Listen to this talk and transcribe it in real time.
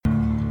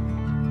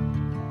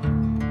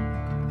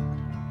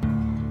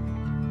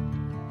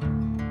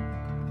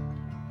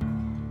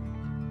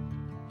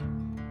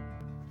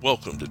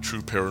Welcome to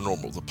True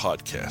Paranormal, the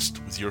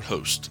podcast, with your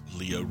host,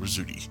 Leo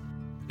Rizzuti.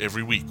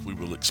 Every week we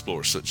will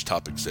explore such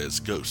topics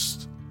as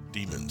ghosts,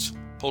 demons,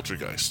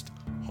 poltergeist,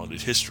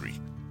 haunted history,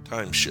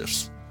 time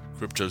shifts,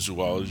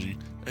 cryptozoology,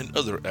 and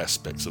other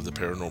aspects of the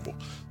paranormal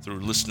through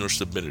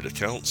listener-submitted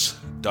accounts,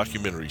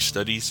 documentary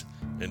studies,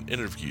 and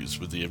interviews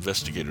with the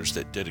investigators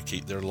that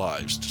dedicate their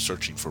lives to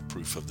searching for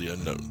proof of the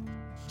unknown.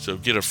 So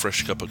get a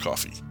fresh cup of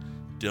coffee,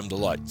 dim the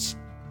lights,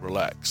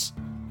 relax,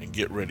 and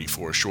get ready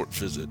for a short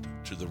visit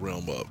to the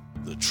realm of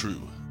the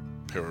true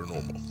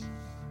paranormal.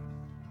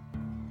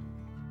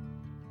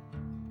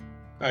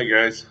 Hi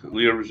guys,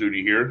 Leo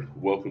Rizzuti here.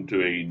 Welcome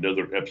to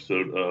another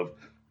episode of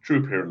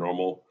True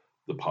Paranormal,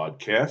 the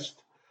podcast.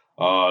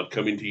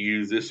 Coming to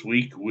you this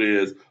week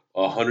with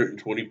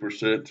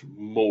 120%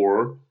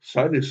 more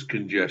sinus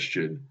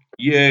congestion.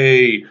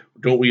 Yay!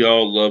 Don't we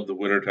all love the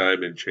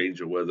wintertime and change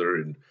of weather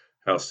and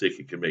how sick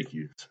it can make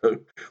you?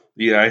 So,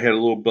 yeah, I had a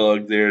little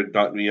bug there,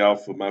 knocked me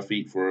off of my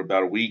feet for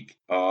about a week,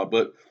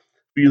 but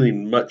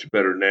feeling much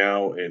better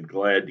now and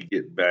glad to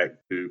get back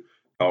to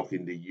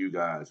talking to you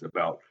guys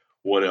about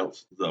what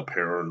else the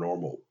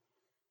paranormal.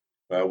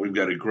 We've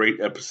got a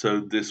great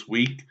episode this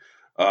week.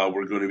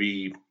 We're going to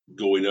be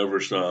going over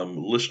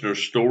some listener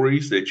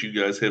stories that you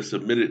guys have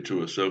submitted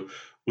to us. So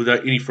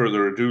without any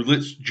further ado,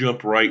 let's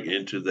jump right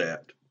into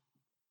that.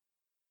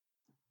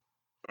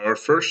 Our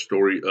first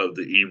story of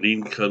the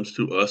evening comes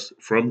to us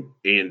from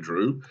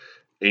Andrew,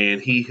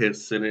 and he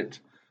has sent it,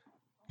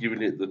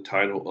 giving it the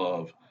title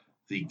of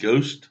The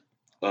Ghost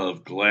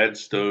of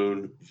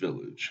Gladstone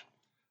Village.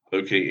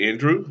 Okay,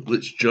 Andrew,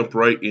 let's jump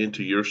right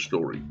into your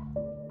story.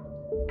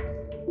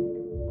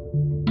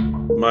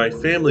 My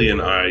family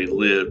and I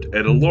lived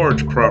at a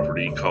large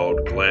property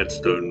called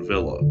Gladstone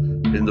Villa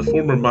in the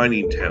former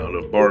mining town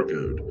of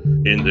Bargoed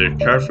in the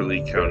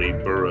Caerphilly County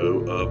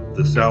borough of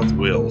the South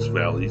Wales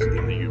Valleys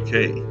in the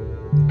UK.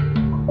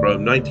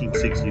 From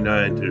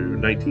 1969 to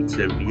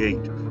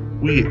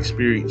 1978, we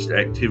experienced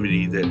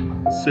activity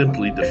that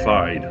simply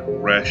defied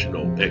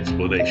rational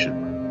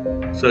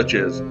explanation, such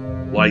as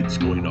lights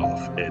going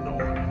off and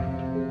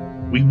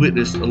on. We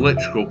witnessed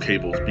electrical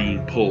cables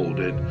being pulled,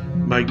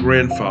 and my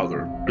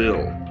grandfather,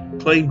 Bill,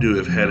 claimed to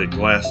have had a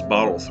glass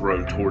bottle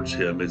thrown towards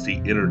him as he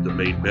entered the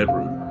main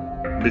bedroom,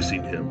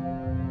 missing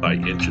him by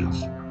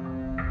inches.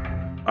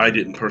 I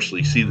didn't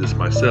personally see this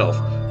myself,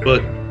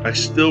 but I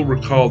still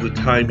recall the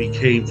time he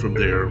came from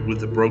there with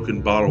the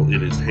broken bottle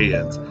in his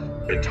hands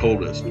and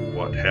told us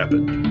what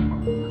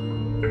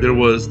happened. There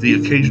was the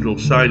occasional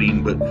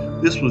sighting, but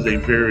this was a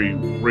very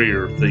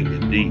rare thing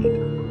indeed.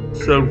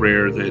 So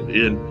rare that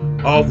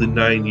in all the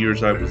 9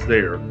 years I was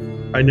there,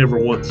 I never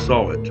once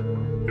saw it,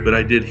 but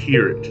I did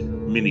hear it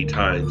many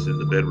times in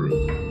the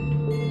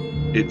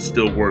bedroom. It's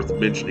still worth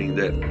mentioning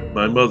that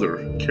my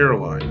mother,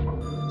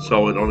 Caroline,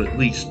 saw it on at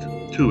least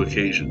 2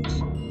 occasions.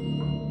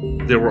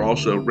 There were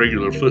also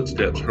regular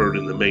footsteps heard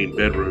in the main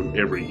bedroom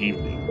every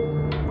evening.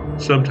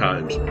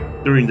 Sometimes,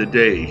 during the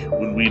day,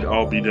 when we'd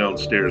all be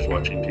downstairs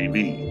watching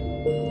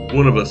TV,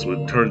 one of us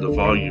would turn the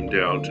volume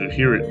down to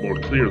hear it more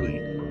clearly,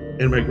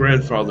 and my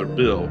grandfather,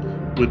 Bill,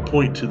 would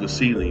point to the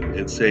ceiling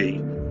and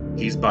say,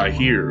 "He's by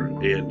here,"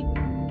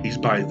 and "He's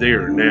by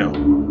there now,"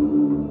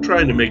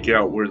 trying to make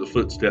out where the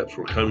footsteps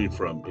were coming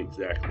from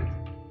exactly.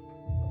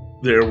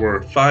 There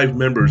were 5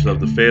 members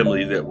of the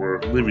family that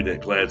were living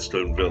at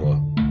Gladstone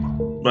Villa.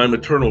 My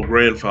maternal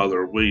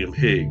grandfather, William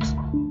Higgs,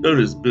 known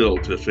as Bill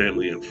to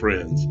family and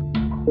friends,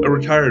 a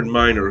retired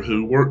miner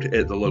who worked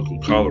at the local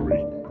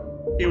colliery.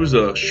 He was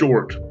a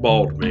short,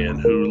 bald man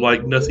who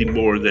liked nothing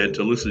more than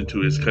to listen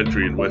to his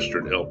country and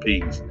western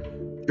LPs,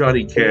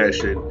 Johnny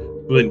Cash and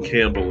Glenn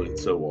Campbell and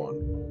so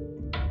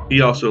on.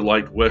 He also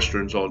liked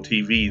westerns on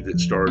TV that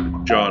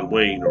starred John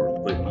Wayne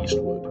or Clint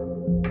Eastwood.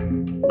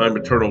 My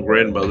maternal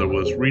grandmother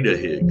was Rita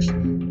Higgs.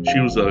 She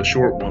was a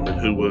short woman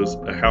who was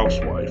a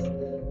housewife.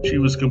 She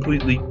was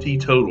completely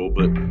teetotal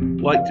but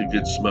liked a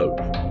good smoke.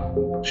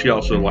 She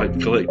also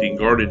liked collecting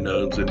garden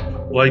gnomes and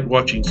liked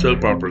watching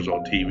soap operas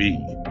on TV.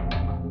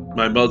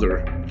 My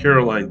mother,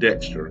 Caroline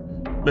Dexter,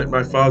 met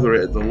my father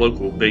at the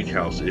local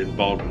bakehouse in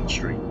Baldwin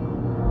Street.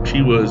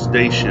 She was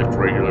day shift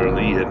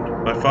regularly,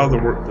 and my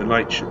father worked the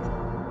night shift.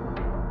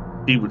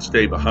 He would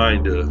stay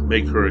behind to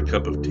make her a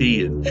cup of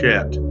tea and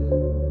chat.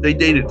 They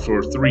dated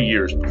for 3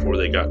 years before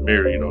they got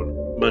married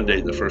on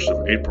Monday, the 1st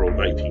of April,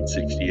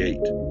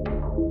 1968.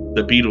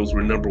 The Beatles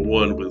were number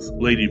 1 with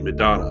Lady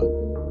Madonna.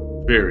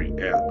 Very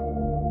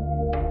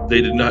apt.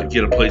 They did not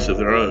get a place of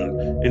their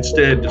own,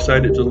 instead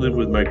decided to live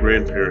with my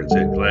grandparents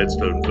at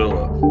Gladstone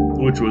Villa,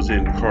 which was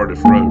in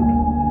Cardiff Road.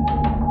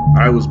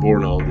 I was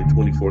born on the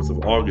 24th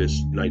of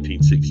August,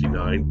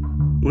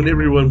 1969, when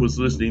everyone was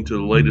listening to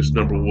the latest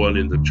number 1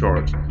 in the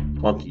charts,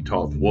 Honky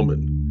Tonk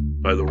Woman,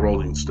 by the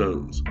Rolling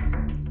Stones.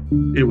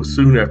 It was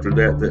soon after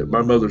that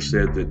my mother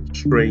said that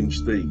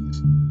strange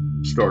things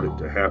started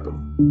to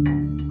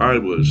happen. I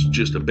was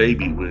just a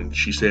baby when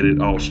she said it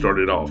all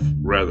started off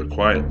rather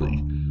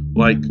quietly,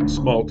 like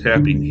small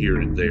tapping here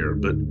and there,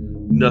 but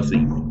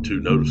nothing too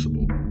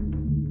noticeable.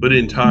 But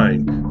in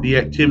time, the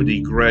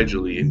activity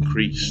gradually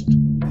increased.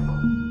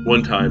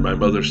 One time, my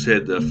mother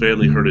said the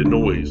family heard a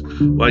noise,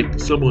 like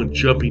someone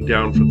jumping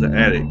down from the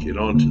attic and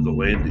onto the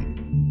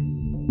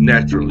landing.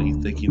 Naturally,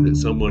 thinking that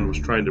someone was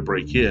trying to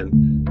break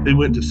in, they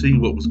went to see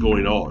what was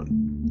going on.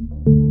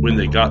 When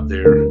they got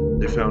there,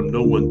 they found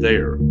no one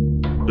there,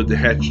 but the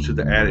hatch to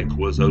the attic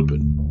was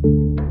open.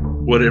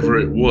 Whatever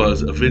it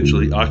was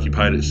eventually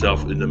occupied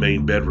itself in the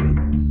main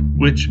bedroom,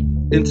 which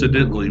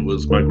incidentally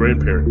was my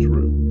grandparents'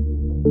 room.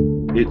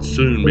 It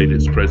soon made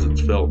its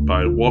presence felt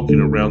by walking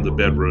around the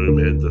bedroom,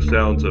 and the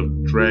sounds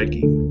of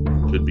dragging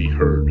could be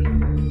heard.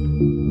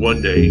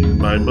 One day,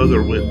 my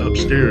mother went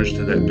upstairs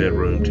to that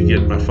bedroom to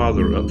get my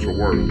father up for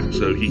work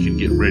so he could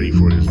get ready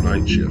for his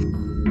night shift.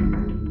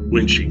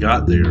 When she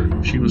got there,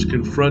 she was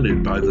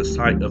confronted by the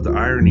sight of the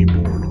ironing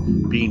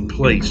board being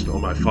placed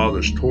on my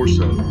father's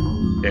torso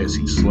as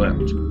he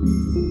slept.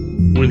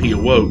 When he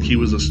awoke, he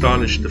was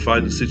astonished to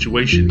find the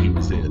situation he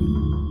was in.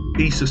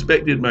 He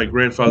suspected my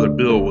grandfather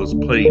Bill was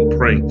playing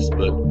pranks,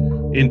 but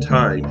in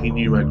time he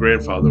knew my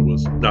grandfather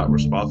was not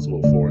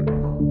responsible for it,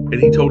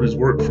 and he told his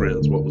work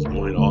friends what was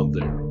going on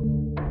there.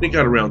 And it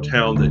got around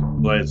town that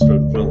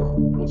Gladstone Villa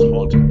was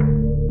haunted.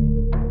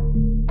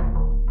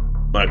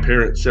 My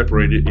parents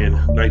separated in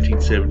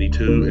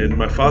 1972, and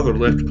my father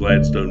left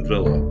Gladstone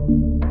Villa,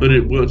 but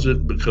it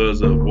wasn't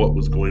because of what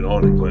was going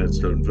on in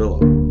Gladstone Villa.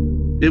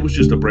 It was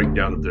just a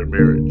breakdown of their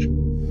marriage.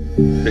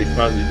 They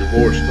finally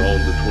divorced on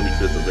the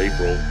 25th of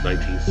April,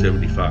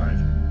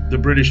 1975. The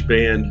British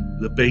band,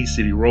 the Bay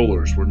City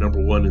Rollers, were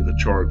number one in the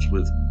charts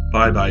with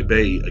Bye Bye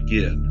Bay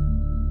Again.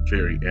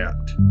 Very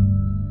apt.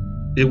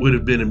 It would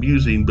have been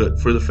amusing, but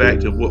for the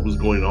fact of what was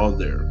going on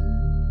there.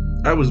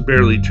 I was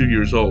barely 2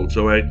 years old,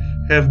 so I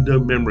have no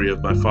memory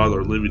of my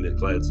father living at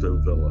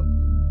Gladstone Villa.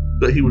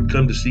 But he would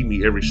come to see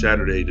me every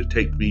Saturday to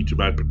take me to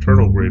my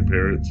paternal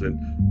grandparents and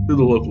to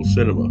the local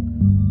cinema.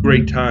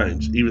 Great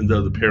times, even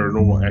though the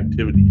paranormal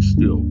activity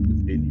still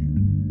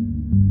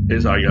continued.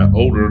 As I got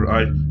older,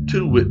 I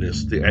too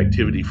witnessed the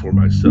activity for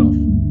myself.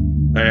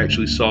 I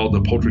actually saw the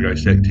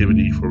poltergeist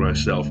activity for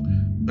myself.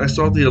 I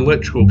saw the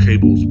electrical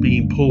cables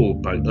being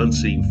pulled by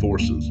unseen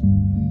forces.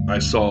 I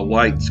saw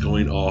lights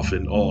going off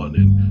and on,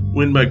 and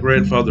when my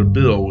grandfather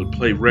Bill would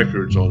play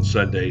records on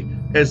Sunday,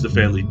 as the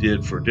family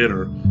did for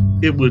dinner,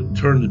 it would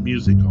turn the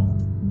music off.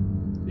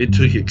 It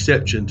took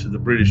exception to the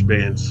British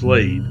band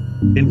Slade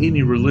and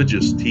any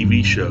religious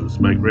TV shows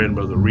my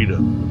grandmother Rita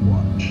would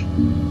watch.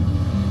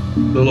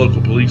 The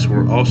local police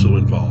were also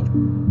involved.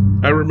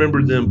 I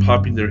remember them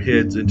popping their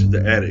heads into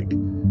the attic,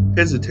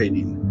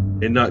 hesitating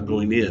and not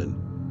going in,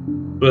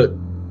 but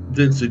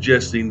then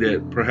suggesting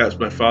that perhaps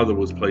my father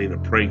was playing a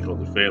prank on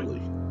the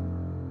family.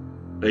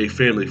 A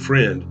family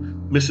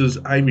friend,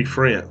 Mrs. Ivy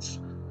France,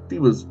 she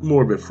was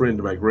more of a friend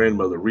to my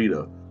grandmother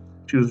Rita.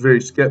 She was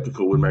very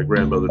skeptical when my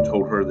grandmother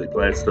told her that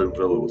Gladstone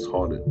Villa was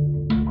haunted.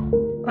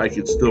 I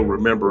could still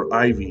remember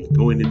Ivy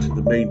going into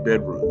the main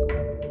bedroom,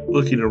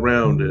 looking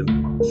around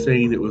and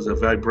saying it was a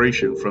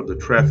vibration from the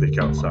traffic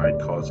outside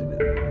causing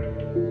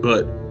it.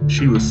 But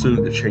she was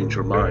soon to change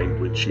her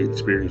mind when she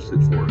experienced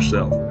it for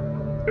herself.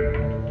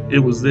 It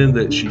was then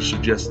that she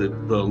suggested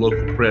the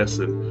local press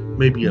and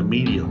maybe a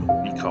medium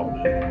be called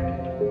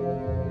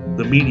in.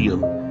 The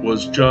medium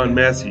was John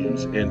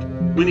Matthews,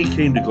 and when he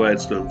came to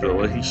Gladstone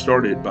Villa, he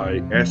started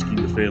by asking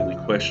the family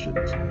questions.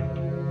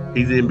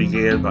 He then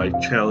began by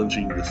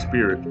challenging the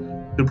spirit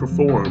to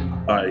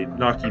perform by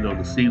knocking on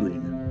the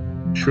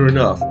ceiling. Sure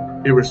enough,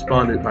 it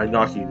responded by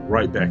knocking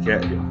right back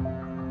at him.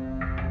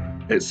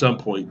 At some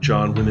point,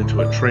 John went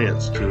into a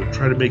trance to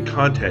try to make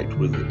contact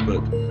with it,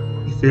 but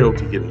he failed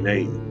to get a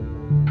name.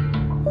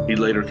 He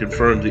later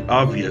confirmed the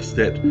obvious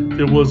that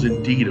there was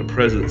indeed a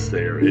presence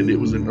there, and it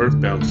was an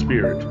earthbound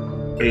spirit,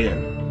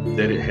 and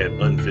that it had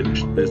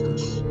unfinished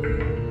business.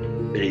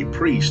 A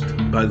priest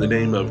by the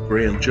name of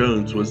Graham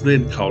Jones was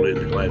then called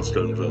into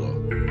Gladstone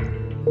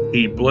Villa.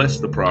 He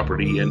blessed the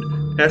property,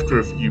 and after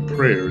a few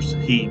prayers,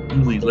 he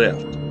duly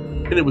left,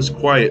 and it was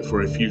quiet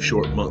for a few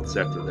short months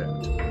after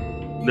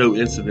that. No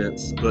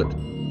incidents, but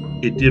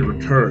it did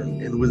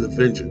return, and with a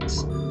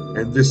vengeance,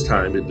 and this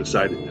time it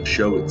decided to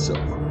show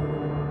itself.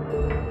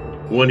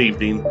 One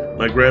evening,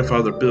 my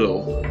grandfather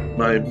Bill,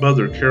 my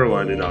mother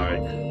Caroline, and I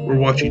were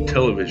watching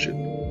television.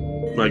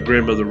 My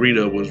grandmother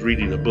Rita was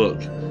reading a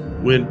book,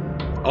 when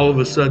all of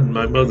a sudden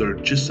my mother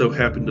just so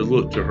happened to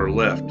look to her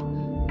left,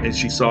 and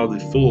she saw the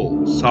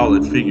full,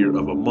 solid figure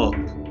of a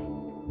monk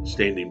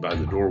standing by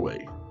the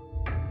doorway.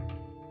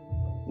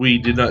 We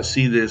did not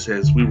see this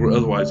as we were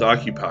otherwise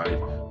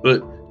occupied,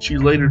 but she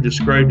later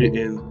described it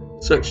in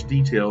such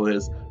detail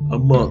as a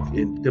monk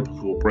in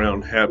typical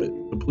brown habit,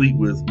 complete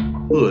with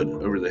hood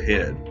over the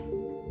head,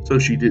 so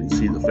she didn't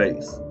see the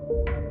face.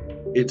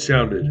 It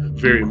sounded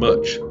very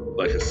much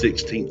like a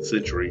 16th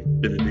century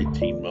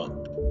Benedictine monk.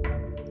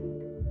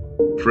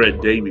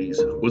 Fred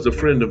Davies was a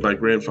friend of my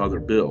grandfather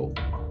Bill.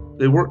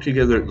 They worked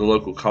together at the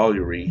local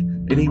colliery,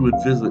 and he would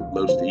visit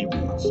most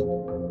evenings.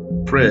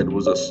 Fred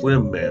was a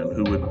slim man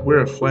who would wear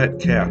a flat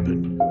cap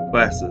and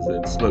glasses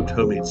and smoked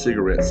homemade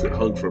cigarettes that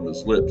hung from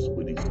his lips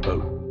when he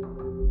spoke.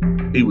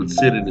 He would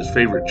sit in his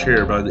favorite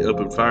chair by the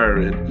open fire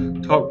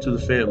and talk to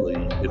the family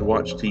and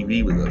watch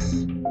TV with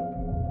us.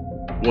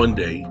 One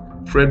day,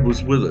 Fred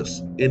was with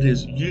us in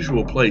his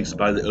usual place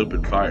by the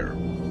open fire.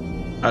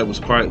 I was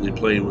quietly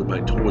playing with my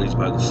toys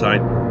by the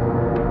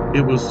sideboard.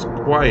 It was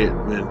quiet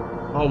when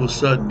all of a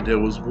sudden there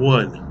was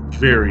one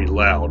very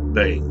loud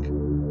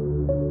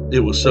bang. It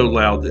was so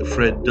loud that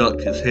Fred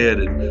ducked his head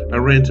and I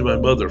ran to my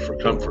mother for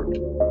comfort.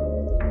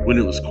 When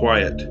it was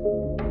quiet,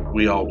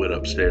 we all went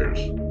upstairs.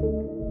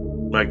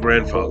 My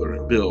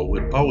grandfather, Bill,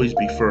 would always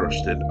be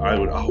first and I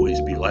would always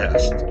be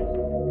last.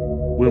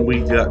 When we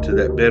got to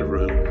that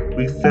bedroom,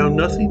 we found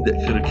nothing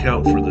that could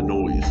account for the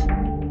noise.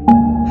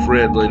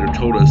 Fred later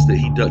told us that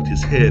he ducked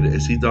his head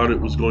as he thought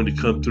it was going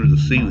to come through the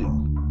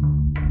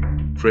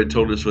ceiling. Fred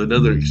told us of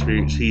another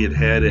experience he had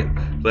had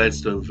at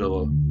Gladstone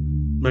Villa.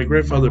 My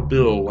grandfather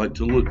Bill liked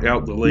to look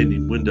out the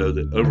landing window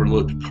that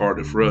overlooked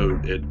Cardiff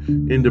Road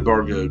and into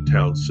Bargo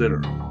Town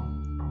Center.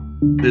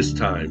 This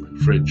time,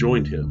 Fred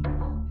joined him.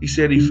 He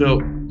said he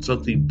felt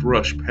something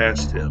brush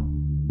past him,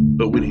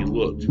 but when he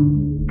looked,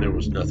 there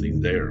was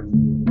nothing there.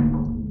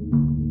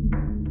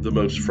 The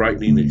most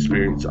frightening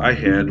experience I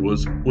had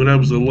was when I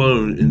was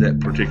alone in that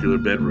particular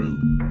bedroom.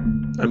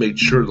 I made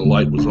sure the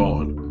light was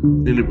on,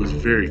 and it was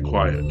very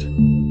quiet.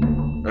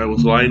 I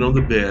was lying on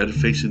the bed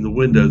facing the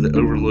window that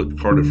overlooked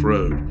Cardiff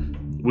Road,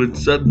 when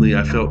suddenly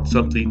I felt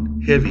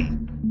something heavy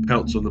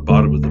pounce on the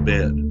bottom of the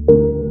bed.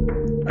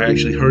 I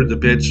actually heard the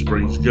bed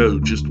springs go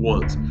just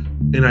once,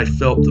 and I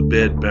felt the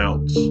bed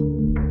bounce.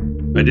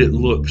 I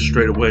didn't look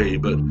straight away,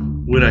 but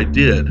when I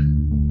did,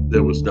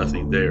 there was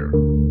nothing there.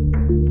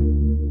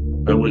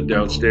 I went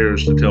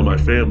downstairs to tell my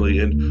family,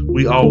 and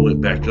we all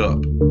went back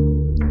up.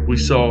 We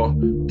saw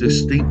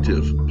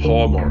distinctive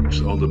paw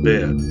marks on the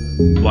bed,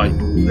 like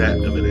that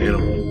of an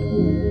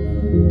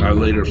animal. I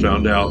later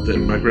found out that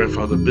my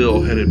grandfather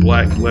Bill had a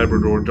black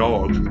Labrador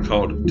dog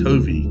called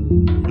Tovey,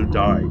 who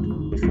died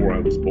before I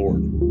was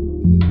born.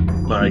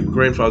 My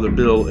grandfather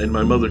Bill and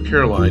my mother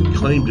Caroline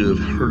claimed to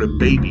have heard a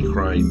baby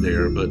crying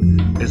there, but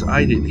as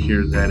I didn't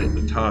hear that at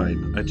the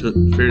time, I took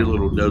very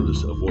little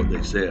notice of what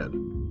they said.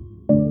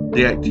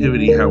 The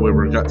activity,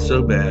 however, got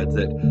so bad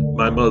that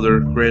my mother,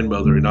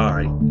 grandmother, and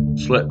I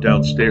slept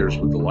downstairs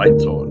with the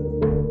lights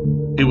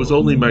on. It was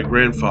only my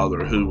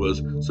grandfather who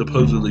was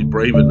supposedly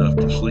brave enough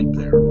to sleep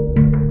there.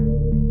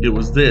 It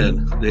was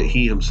then that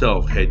he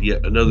himself had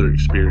yet another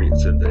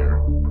experience in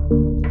there.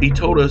 He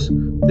told us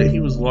that he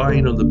was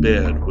lying on the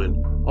bed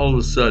when all of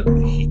a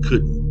sudden he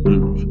couldn't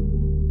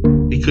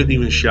move. He couldn't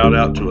even shout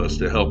out to us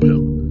to help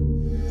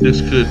him.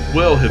 This could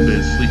well have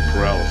been sleep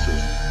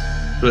paralysis,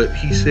 but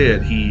he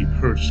said he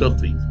heard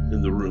something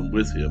in the room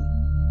with him.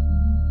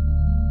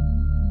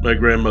 My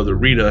grandmother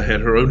Rita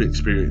had her own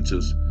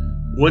experiences.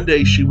 One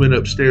day she went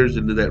upstairs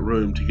into that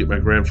room to get my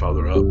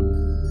grandfather up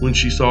when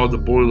she saw the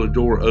boiler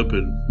door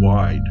open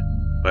wide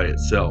by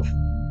itself.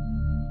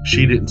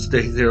 She didn't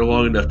stay there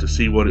long enough to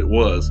see what it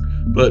was,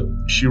 but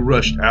she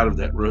rushed out of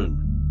that room.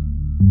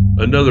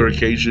 Another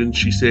occasion,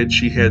 she said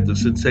she had the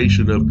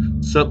sensation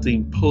of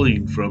something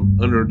pulling from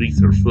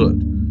underneath her foot,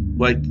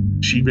 like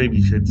she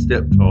maybe had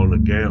stepped on a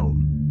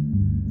gown.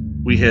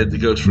 We had the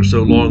ghost for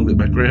so long that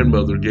my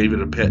grandmother gave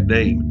it a pet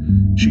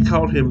name. She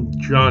called him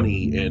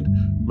Johnny, and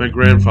my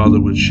grandfather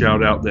would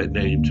shout out that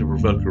name to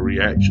provoke a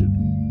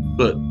reaction,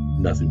 but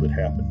nothing would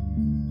happen.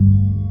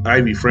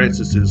 Ivy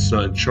Francis's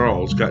son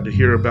Charles got to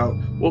hear about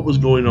what was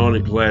going on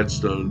at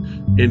Gladstone,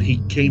 and he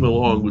came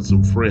along with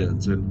some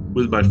friends, and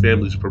with my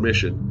family's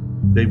permission,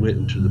 they went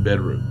into the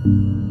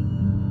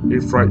bedroom.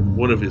 It frightened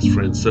one of his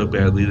friends so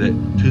badly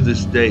that to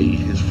this day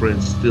his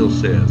friend still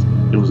says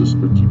it was a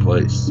spooky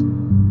place.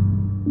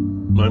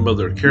 My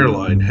mother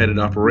Caroline had an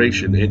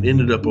operation and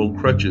ended up on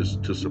crutches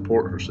to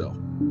support herself.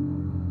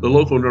 The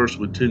local nurse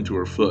would tend to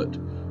her foot.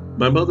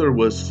 My mother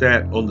was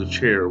sat on the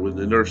chair when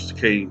the nurse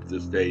came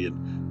this day,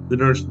 and the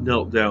nurse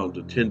knelt down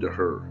to tend to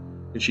her,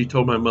 and she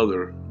told my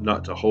mother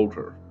not to hold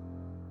her.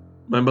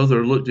 My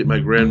mother looked at my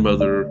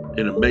grandmother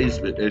in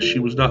amazement as she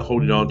was not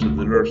holding on to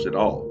the nurse at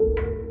all.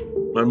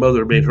 My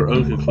mother made her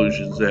own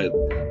conclusions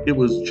that it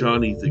was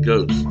Johnny the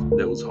ghost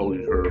that was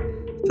holding her,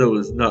 so it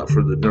was not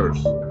for the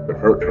nurse to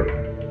hurt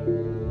her.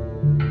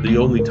 The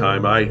only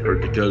time I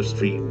heard the ghost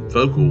being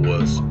vocal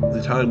was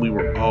the time we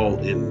were all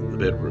in the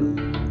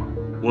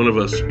bedroom. One of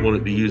us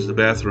wanted to use the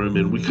bathroom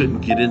and we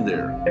couldn't get in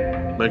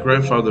there. My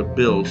grandfather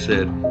Bill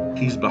said,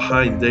 "He's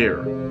behind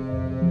there."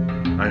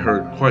 I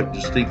heard quite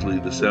distinctly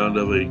the sound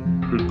of a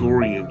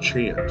Gregorian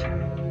chant,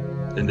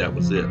 and that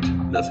was it,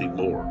 nothing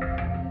more.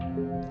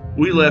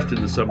 We left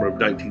in the summer of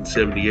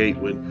 1978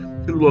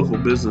 when two local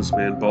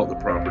businessmen bought the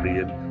property,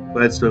 and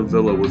Gladstone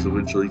Villa was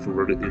eventually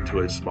converted into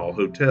a small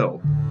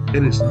hotel,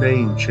 and its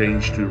name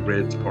changed to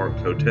Reds Park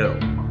Hotel.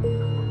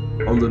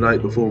 On the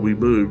night before we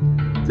moved,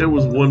 there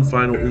was one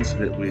final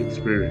incident we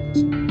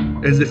experienced,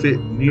 as if it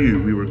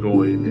knew we were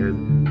going,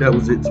 and that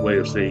was its way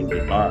of saying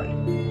goodbye.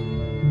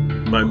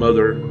 My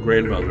mother,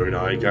 grandmother, and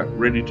I got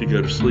ready to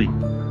go to sleep.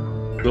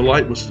 The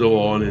light was still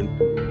on,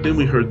 and then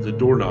we heard the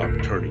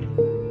doorknob turning,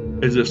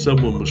 as if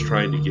someone was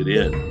trying to get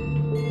in.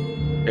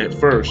 At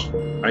first,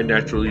 I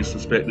naturally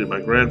suspected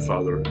my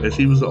grandfather, as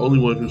he was the only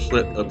one who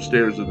slept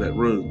upstairs in that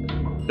room,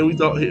 and we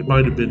thought it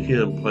might have been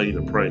him playing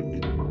a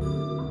prank.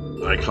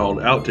 I called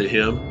out to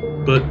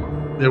him, but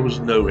there was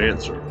no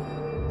answer,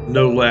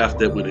 no laugh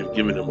that would have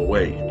given him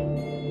away.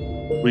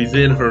 We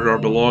then heard our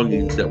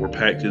belongings that were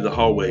packed in the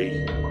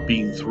hallway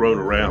being thrown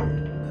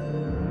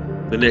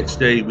around. The next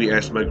day, we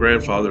asked my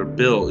grandfather,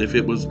 Bill, if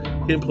it was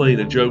him playing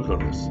a joke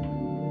on us.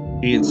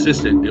 He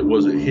insisted it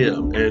wasn't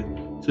him,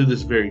 and to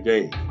this very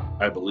day,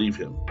 I believe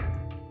him.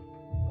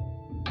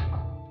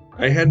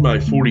 I had my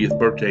 40th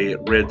birthday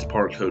at Reds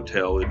Park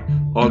Hotel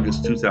in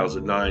August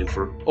 2009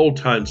 for old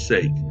time's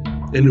sake,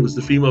 and it was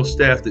the female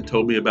staff that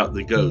told me about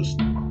the ghost,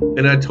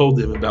 and I told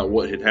them about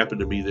what had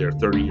happened to me there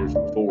 30 years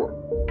before.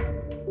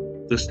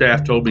 The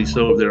staff told me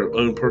some of their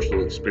own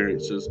personal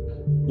experiences,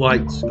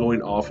 lights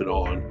going off and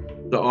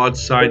on, the odd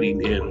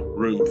sighting in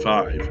room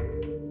 5.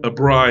 A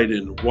bride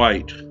in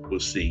white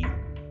was seen,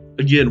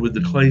 again with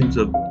the claims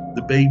of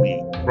the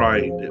baby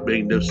crying that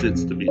made no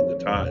sense to me at the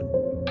time.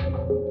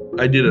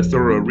 I did a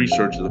thorough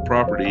research of the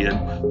property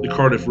and the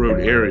Cardiff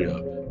Road area,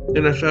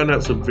 and I found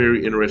out some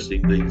very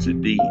interesting things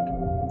indeed.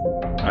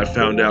 I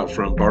found out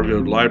from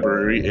Bargoed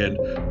Library and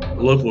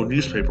local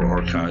newspaper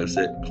archives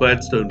that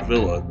Gladstone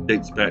Villa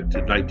dates back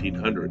to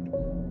 1900,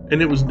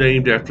 and it was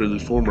named after the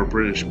former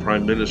British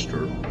Prime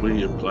Minister,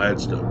 William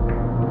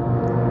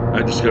Gladstone.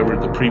 I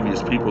discovered the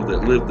previous people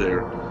that lived there,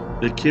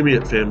 the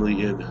Kimmitt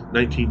family in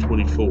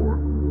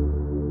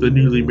 1924, the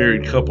newly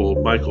married couple,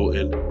 Michael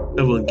and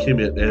Evelyn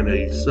Kimmitt, and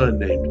a son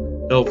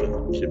named Elvin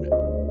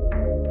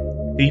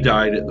Kimmitt. He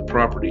died at the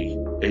property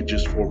at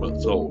just 4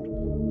 months old,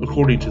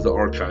 according to the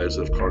archives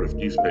of Cardiff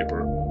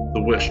newspaper,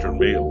 the Western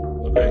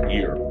Mail of that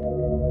year.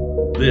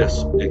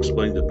 This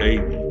explained the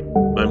baby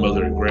my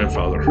mother and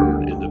grandfather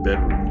heard in the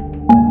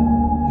bedroom.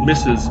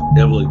 Mrs.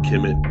 Evelyn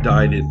Kimmitt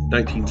died in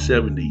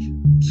 1970,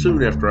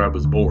 soon after I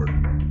was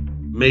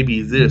born.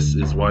 Maybe this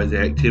is why the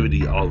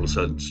activity all of a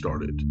sudden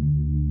started.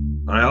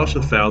 I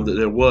also found that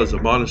there was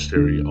a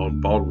monastery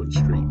on Baldwin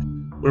Street,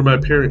 where my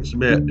parents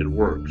met and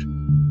worked,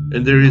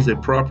 and there is a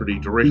property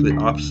directly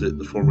opposite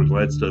the former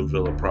Gladstone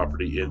Villa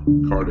property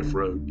in Cardiff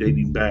Road,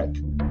 dating back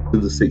to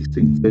the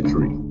 16th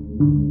century.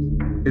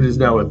 It is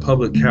now a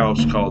public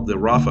house called the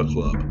Rafa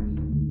Club.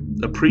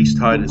 A priest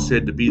hide is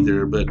said to be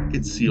there, but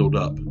it's sealed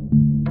up.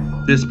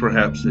 This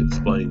perhaps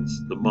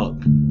explains the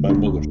monk my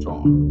mother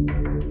saw.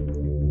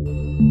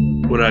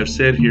 What I've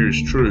said here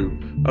is true.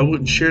 I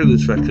wouldn't share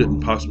this if I couldn't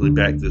possibly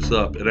back this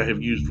up, and I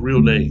have used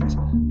real names,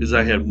 as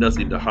I have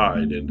nothing to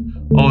hide, and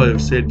all I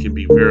have said can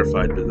be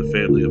verified by the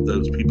family of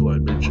those people I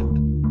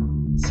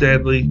mentioned.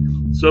 Sadly,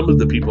 some of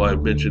the people I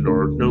have mentioned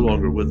are no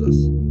longer with us.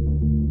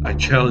 I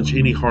challenge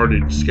any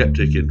hardened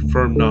skeptic and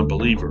firm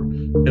non-believer,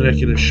 and I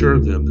can assure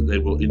them that they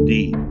will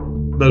indeed,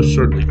 most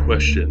certainly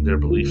question their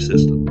belief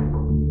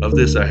system. Of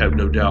this I have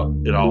no doubt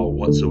at all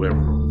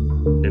whatsoever.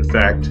 In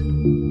fact,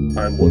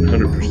 I'm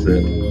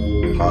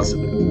 100%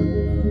 positive.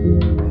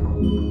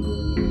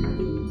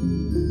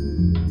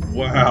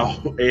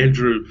 Wow,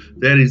 Andrew,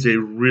 that is a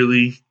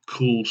really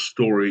cool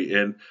story,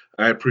 and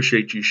I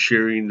appreciate you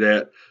sharing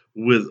that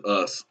with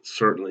us,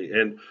 certainly.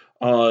 And,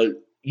 uh,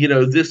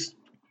 this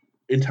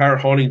entire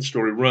haunting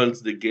story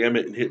runs the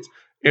gamut and hits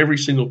every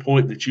single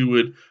point that you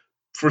would,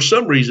 for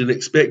some reason,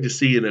 expect to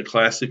see in a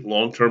classic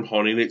long term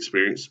haunting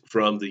experience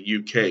from the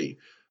UK.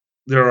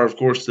 There are, of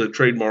course, the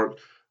trademark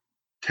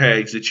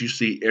tags that you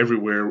see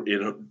everywhere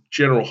in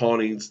general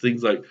hauntings,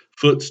 things like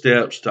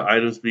footsteps to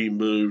items being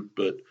moved.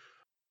 But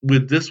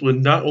with this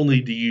one, not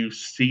only do you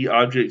see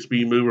objects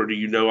being moved or do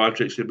you know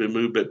objects have been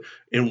moved, but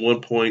in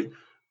one point,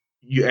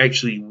 you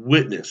actually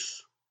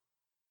witness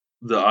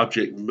the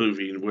object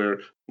moving, where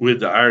with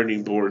the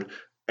ironing board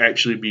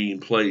actually being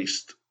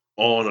placed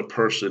on a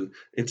person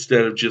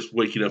instead of just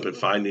waking up and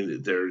finding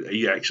it there,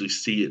 you actually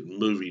see it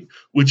moving,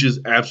 which is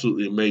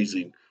absolutely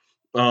amazing.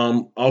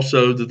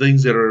 Also, the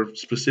things that are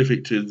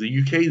specific to the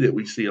UK that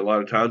we see a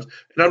lot of times,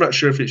 and I'm not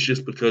sure if it's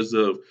just because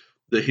of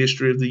the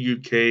history of the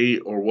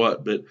UK or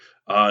what, but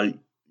uh,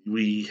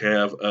 we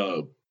have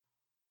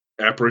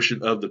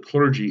apparition of the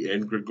clergy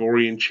and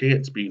Gregorian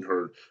chants being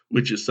heard,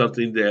 which is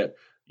something that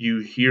you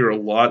hear a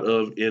lot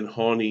of in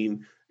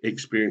haunting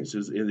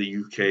experiences in the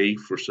UK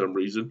for some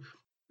reason.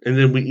 And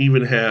then we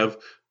even have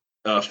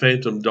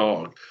Phantom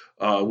Dog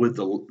with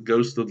the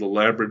ghost of the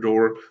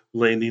Labrador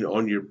landing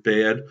on your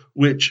bed,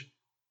 which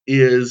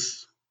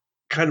is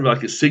kind of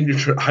like a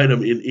signature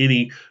item in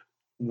any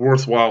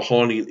worthwhile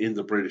haunting in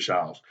the British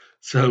Isles.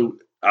 So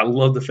I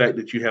love the fact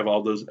that you have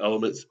all those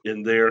elements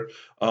in there,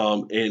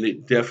 and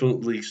it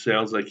definitely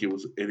sounds like it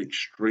was an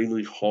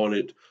extremely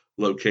haunted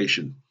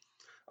location.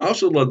 I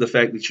also love the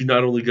fact that you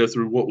not only go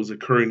through what was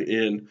occurring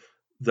in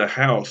the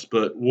house,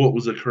 but what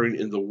was occurring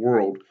in the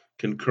world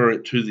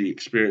concurrent to the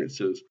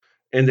experiences,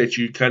 and that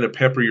you kind of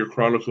pepper your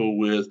chronicle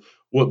with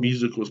what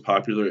music was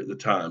popular at the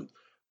time.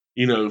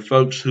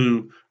 Folks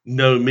who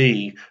know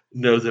me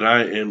know that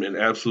I am an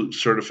absolute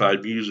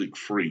certified music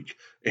freak.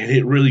 And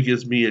it really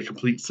gives me a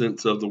complete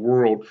sense of the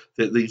world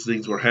that these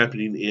things were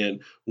happening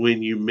in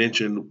when you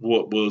mentioned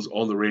what was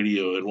on the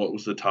radio and what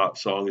was the top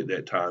song at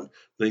that time,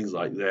 things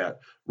like that.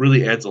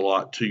 Really adds a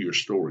lot to your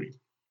story.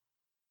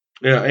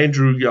 Yeah,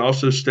 Andrew, you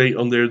also state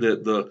on there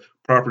that the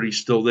property's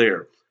still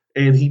there.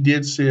 And he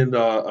did send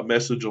a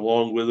message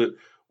along with it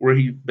where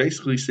he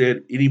basically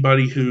said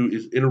anybody who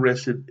is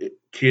interested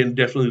can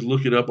definitely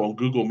look it up on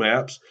Google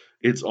Maps.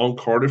 It's on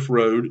Cardiff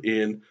Road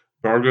in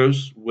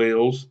Bargos,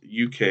 Wales,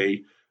 UK,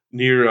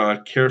 near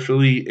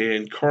Caerphilly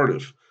and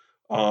Cardiff.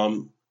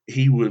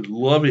 He would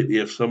love it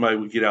if somebody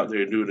would get out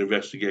there and do an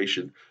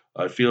investigation.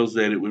 Feels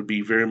that it would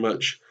be very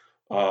much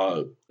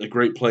a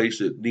great place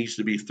that needs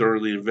to be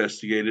thoroughly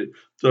investigated.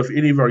 So if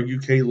any of our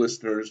UK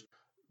listeners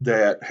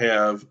that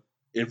have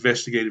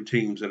investigative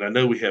teams, and I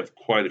know we have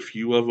quite a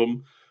few of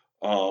them,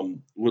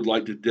 would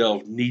like to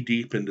delve knee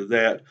deep into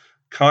that,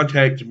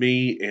 contact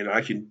me and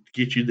I can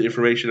get you the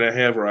information I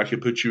have, or I can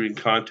put you in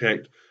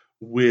contact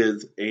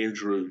with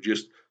Andrew.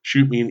 Just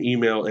shoot me an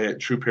email at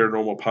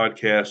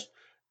trueparanormalpodcast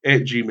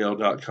at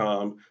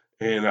gmail.com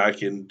and I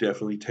can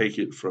definitely take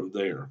it from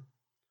there.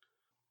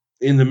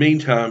 In the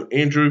meantime,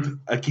 Andrew,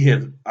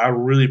 again, I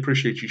really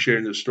appreciate you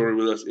sharing this story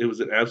with us. It was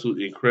an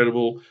absolutely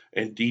incredible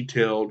and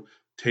detailed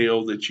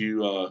tale that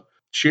you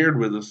shared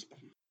with us,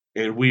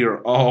 and we are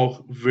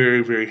all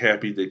very, very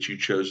happy that you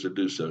chose to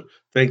do so.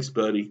 Thanks,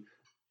 buddy.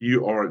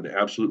 You are an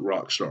absolute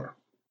rock star.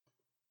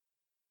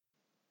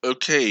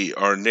 Okay,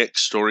 our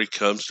next story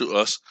comes to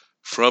us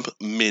from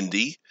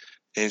Mindy,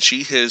 and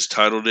she has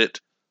titled it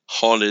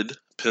Haunted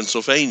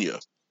Pennsylvania.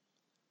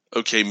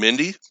 Okay,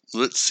 Mindy,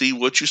 let's see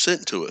what you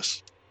sent to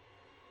us.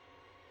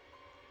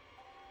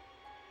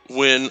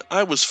 When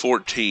I was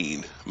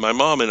 14, my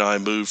mom and I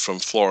moved from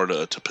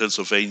Florida to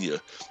Pennsylvania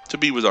to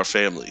be with our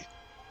family.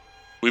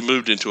 We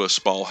moved into a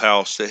small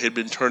house that had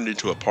been turned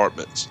into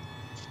apartments.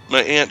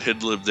 My aunt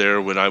had lived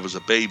there when I was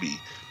a baby,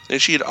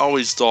 and she had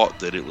always thought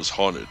that it was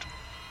haunted.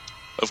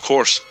 Of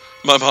course,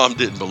 my mom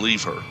didn't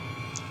believe her.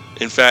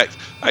 In fact,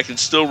 I can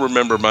still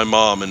remember my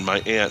mom and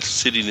my aunt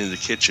sitting in the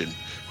kitchen,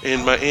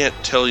 and my aunt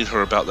telling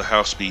her about the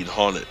house being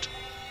haunted,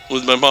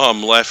 with my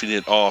mom laughing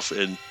it off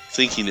and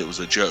thinking it was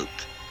a joke.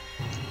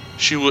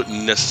 She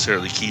wouldn't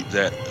necessarily keep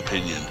that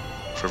opinion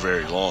for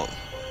very long.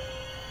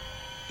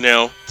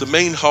 Now, the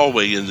main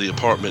hallway in the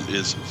apartment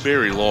is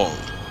very long.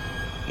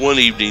 One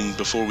evening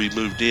before we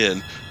moved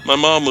in, my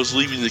mom was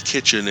leaving the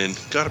kitchen and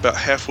got about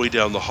halfway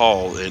down the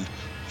hall and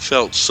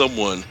felt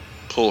someone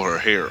pull her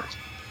hair.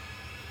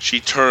 She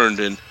turned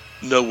and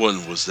no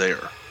one was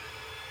there.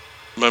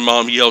 My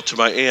mom yelled to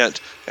my aunt,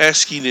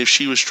 asking if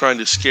she was trying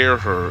to scare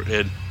her,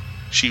 and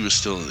she was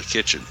still in the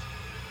kitchen.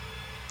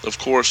 Of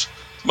course,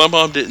 my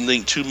mom didn't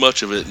think too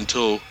much of it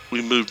until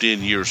we moved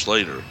in years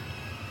later.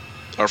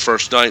 Our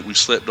first night we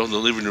slept on the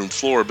living room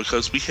floor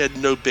because we had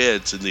no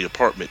beds in the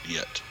apartment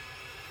yet.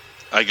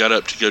 I got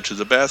up to go to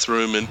the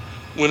bathroom, and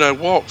when I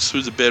walked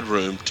through the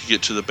bedroom to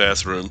get to the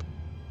bathroom,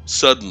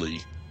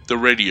 suddenly the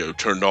radio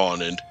turned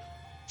on and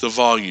the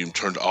volume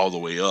turned all the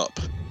way up.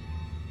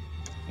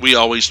 We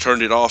always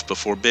turned it off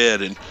before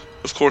bed, and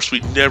of course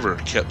we never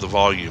kept the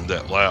volume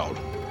that loud.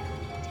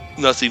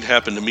 Nothing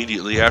happened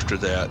immediately after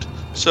that,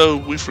 so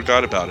we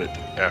forgot about it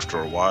after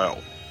a while.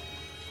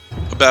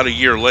 About a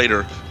year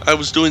later, I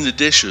was doing the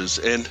dishes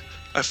and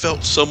I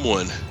felt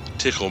someone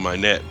tickle my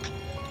neck.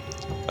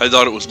 I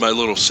thought it was my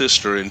little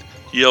sister and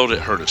yelled at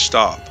her to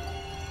stop.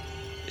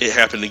 It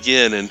happened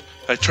again and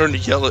I turned to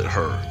yell at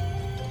her,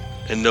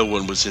 and no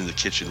one was in the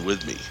kitchen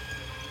with me.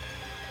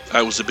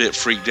 I was a bit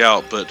freaked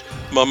out, but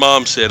my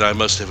mom said I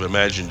must have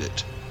imagined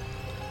it.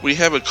 We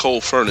have a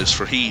coal furnace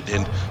for heat,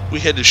 and we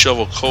had to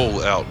shovel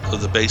coal out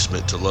of the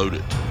basement to load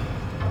it.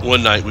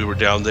 One night we were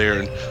down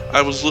there, and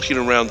I was looking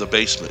around the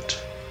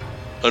basement.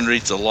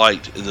 Underneath the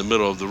light in the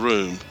middle of the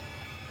room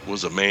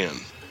was a man.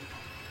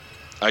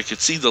 I could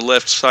see the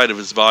left side of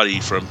his body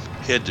from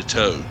head to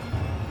toe.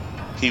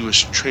 He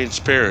was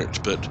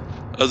transparent, but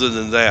other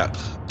than that,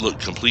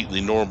 looked completely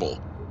normal,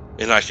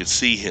 and I could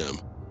see him,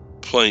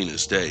 plain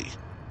as day.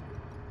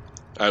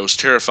 I was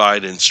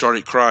terrified and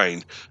started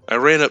crying. I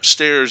ran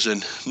upstairs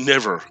and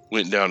never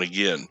went down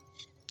again.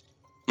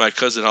 My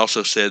cousin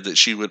also said that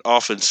she would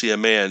often see a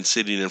man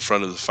sitting in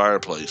front of the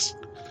fireplace.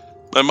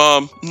 My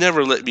mom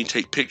never let me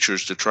take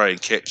pictures to try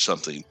and catch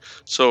something,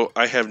 so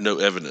I have no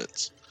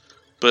evidence,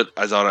 but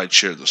I thought I'd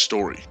share the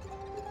story.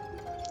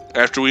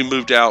 After we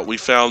moved out, we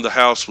found the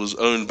house was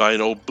owned by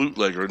an old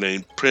bootlegger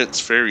named Prince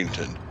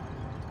Farrington.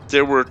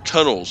 There were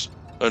tunnels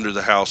under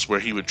the house where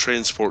he would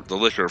transport the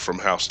liquor from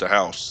house to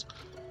house.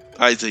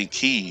 I think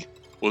he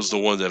was the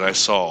one that I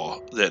saw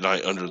that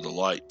night under the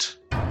light.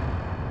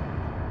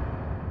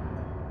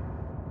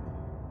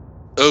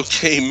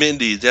 Okay,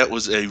 Mindy, that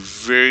was a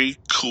very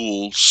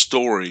cool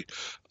story.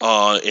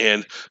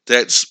 And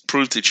that's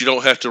proof that you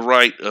don't have to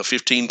write a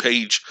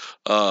 15-page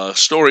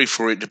story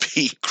for it to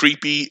be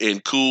creepy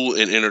and cool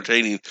and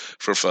entertaining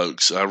for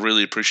folks. I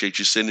really appreciate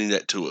you sending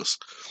that to us.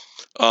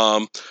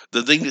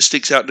 The thing that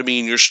sticks out to me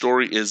in your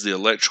story is the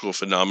electrical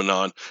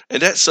phenomenon,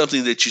 and that's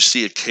something that you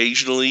see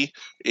occasionally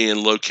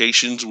in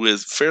locations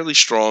with fairly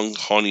strong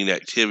haunting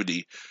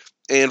activity.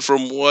 And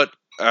from what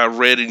I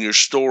read in your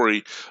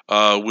story,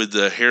 with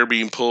the hair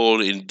being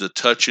pulled and the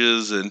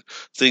touches and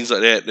things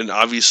like that, and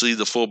obviously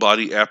the full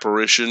body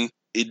apparition,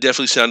 it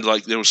definitely sounded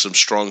like there was some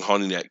strong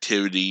haunting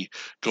activity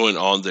going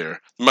on there.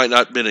 It might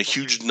not have been a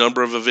huge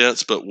number of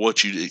events, but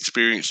what you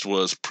experienced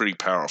was pretty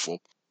powerful.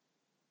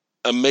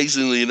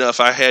 Amazingly enough,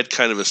 I had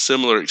kind of a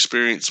similar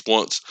experience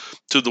once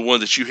to the one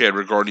that you had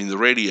regarding the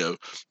radio.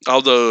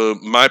 Although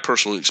my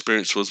personal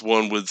experience was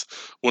one with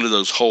one of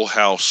those whole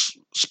house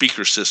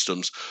speaker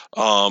systems.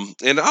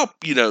 And I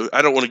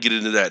don't want to get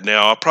into that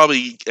now. I'll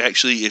probably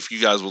actually, if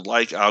you guys would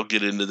like, I'll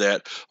get into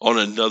that on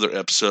another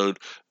episode.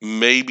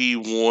 Maybe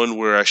one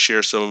where I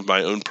share some of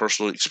my own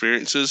personal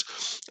experiences.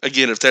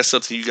 Again, if that's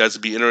something you guys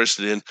would be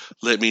interested in,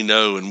 let me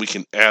know and we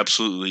can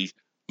absolutely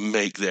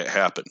make that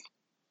happen.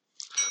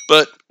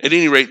 But at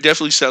any rate,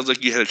 definitely sounds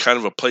like you had a kind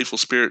of a playful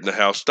spirit in the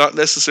house. Not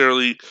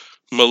necessarily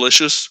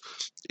malicious,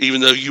 even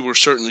though you were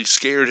certainly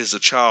scared as a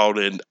child,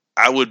 and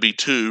I would be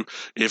too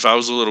if I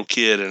was a little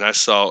kid and I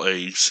saw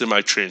a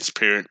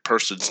semi-transparent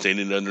person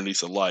standing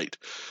underneath a light.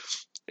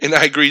 And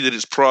I agree that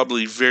it's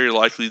probably very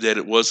likely that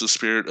it was the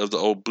spirit of the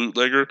old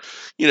bootlegger,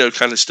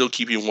 kind of still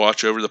keeping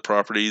watch over the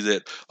property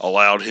that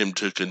allowed him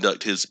to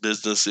conduct his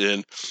business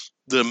in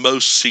the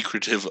most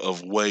secretive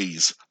of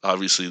ways.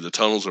 Obviously, the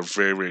tunnels are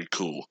very, very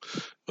cool.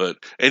 But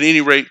at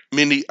any rate,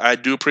 Mindy, I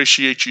do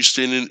appreciate you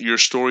sending your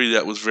story.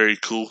 That was very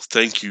cool.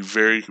 Thank you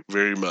very,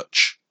 very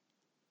much.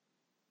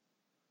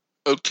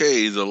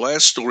 Okay, the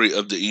last story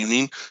of the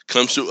evening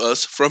comes to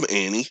us from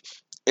Annie.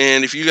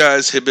 And if you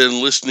guys have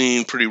been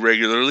listening pretty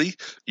regularly,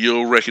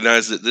 you'll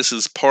recognize that this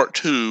is part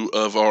 2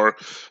 of our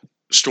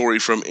story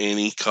from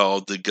Annie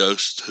called The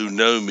Ghosts Who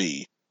Know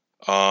Me.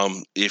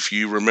 If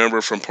you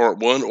remember from part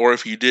 1, or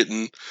if you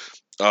didn't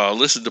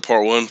listen to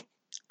part 1,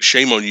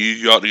 shame on you.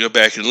 You ought to go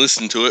back and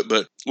listen to it.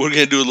 But we're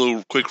going to do a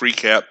little quick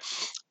recap.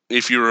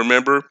 If you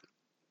remember,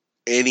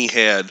 Annie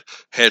had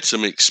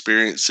some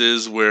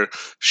experiences where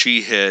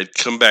she had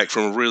come back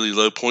from a really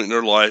low point in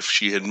her life.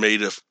 She had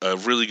made a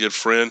really good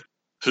friend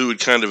who had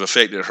kind of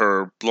affected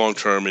her long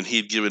term, and he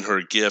had given her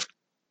a gift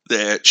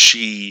that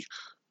she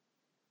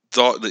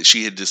thought that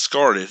she had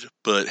discarded,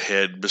 but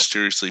had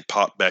mysteriously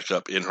popped back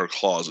up in her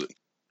closet.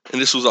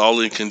 And this was all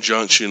in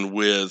conjunction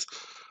with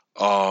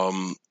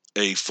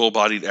a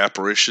full-bodied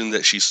apparition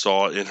that she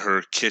saw in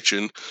her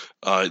kitchen,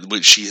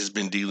 which she has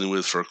been dealing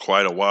with for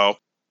quite a while,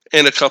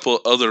 and a couple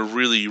of other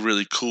really,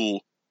 really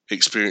cool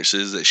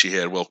experiences that she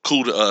had. Well,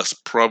 cool to us,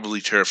 probably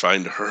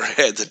terrifying to her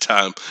at the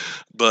time.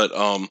 But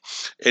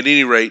at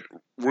any rate,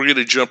 we're going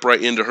to jump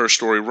right into her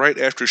story right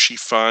after she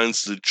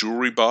finds the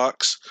jewelry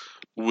box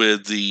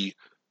with the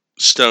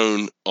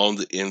stone on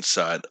the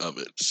inside of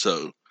it.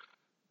 So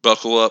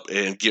buckle up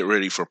and get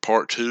ready for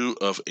part 2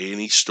 of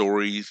Annie's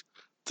story,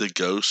 The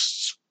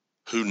Ghosts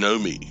Who Know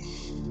Me.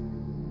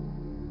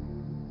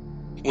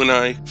 When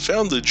I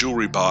found the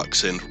jewelry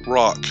box and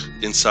rock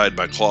inside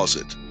my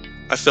closet,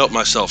 I felt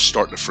myself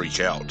start to freak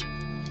out.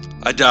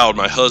 I dialed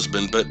my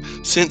husband, but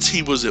since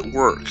he was at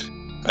work,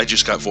 I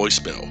just got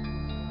voicemail.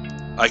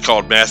 I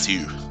called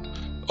Matthew.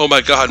 "Oh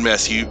my God,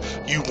 Matthew,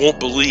 you won't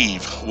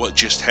believe what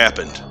just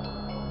happened."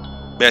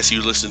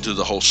 Matthew listened to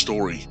the whole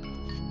story.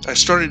 I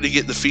started to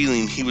get the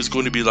feeling he was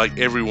going to be like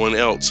everyone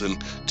else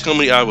and tell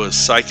me I was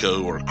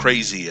psycho or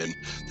crazy and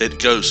that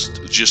ghosts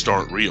just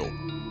aren't real.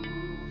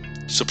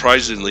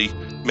 Surprisingly,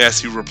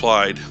 Matthew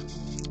replied,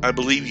 "I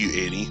believe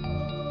you, Annie.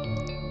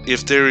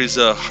 If there is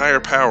a higher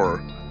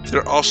power,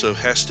 there also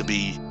has to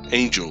be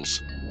angels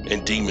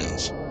and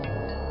demons."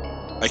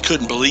 I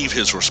couldn't believe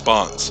his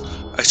response.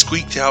 I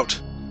squeaked out,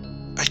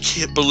 "I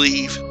can't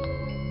believe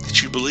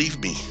that you believe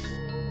me."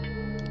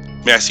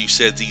 Matthew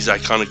said these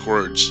iconic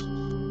words,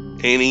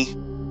 "Annie,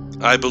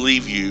 I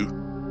believe you,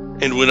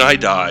 and when I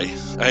die,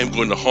 I am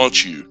going to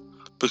haunt you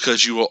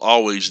because you will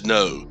always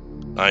know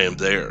I am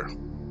there."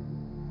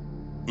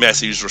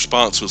 Matthew's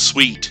response was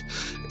sweet.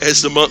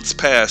 As the months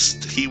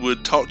passed, he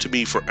would talk to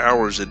me for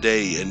hours a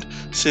day and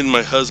send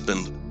my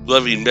husband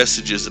loving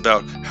messages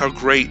about how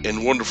great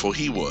and wonderful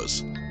he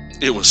was.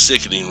 It was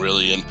sickening,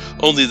 really, and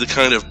only the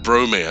kind of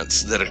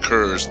bromance that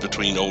occurs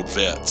between old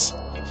vets.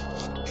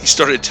 He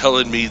started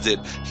telling me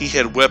that he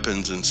had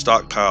weapons and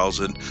stockpiles,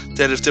 and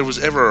that if there was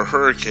ever a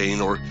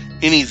hurricane or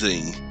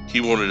anything, he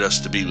wanted us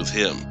to be with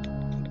him.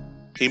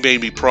 He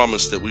made me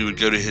promise that we would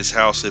go to his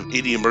house if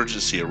any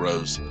emergency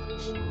arose.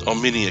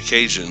 On many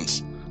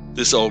occasions,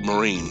 this old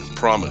Marine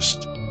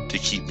promised to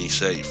keep me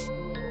safe.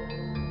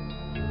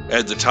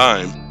 At the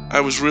time, I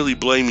was really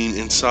blaming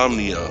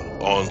insomnia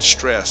on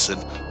stress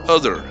and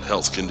other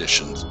health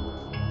conditions.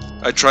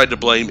 I tried to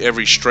blame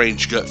every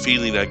strange gut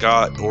feeling I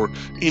got or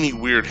any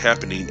weird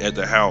happening at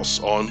the house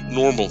on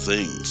normal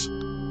things.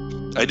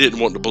 I didn't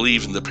want to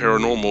believe in the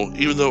paranormal,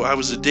 even though I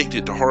was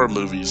addicted to horror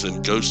movies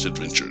and ghost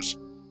adventures.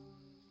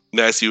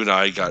 Matthew and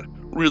I got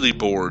really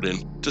bored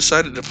and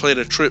decided to plan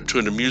a trip to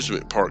an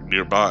amusement park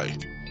nearby.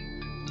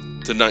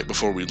 The night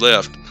before we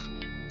left,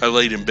 I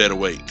laid in bed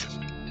awake.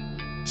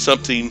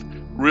 Something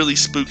really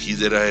spooky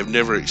that I have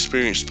never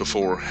experienced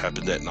before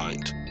happened that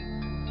night.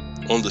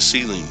 On the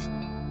ceiling,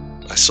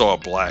 I saw a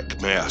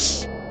black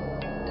mass.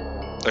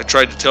 I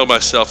tried to tell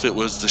myself it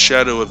was the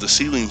shadow of the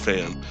ceiling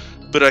fan,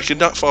 but I could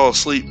not fall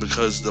asleep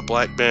because the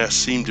black mass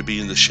seemed to be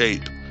in the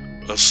shape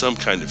of some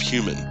kind of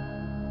human.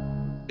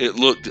 It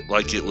looked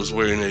like it was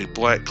wearing a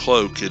black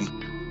cloak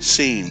and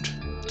seemed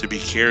to be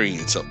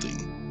carrying something.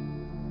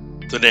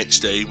 The next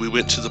day, we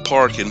went to the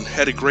park and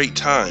had a great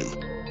time.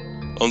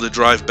 On the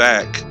drive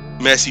back,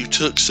 Matthew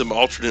took some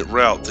alternate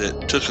route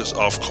that took us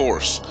off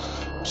course,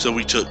 so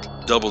we took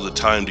double the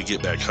time to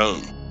get back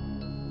home.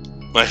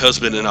 My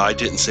husband and I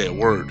didn't say a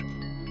word.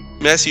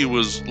 Matthew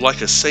was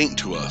like a saint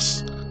to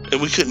us,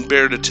 and we couldn't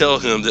bear to tell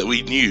him that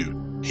we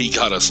knew he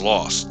got us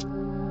lost.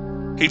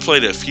 He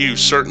played a few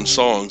certain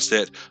songs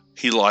that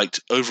he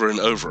liked over and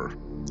over.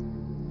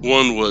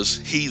 One was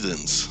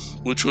Heathens,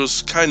 which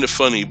was kind of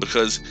funny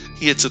because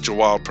he had such a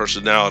wild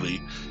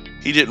personality.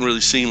 He didn't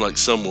really seem like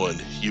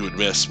someone you would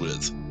mess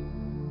with.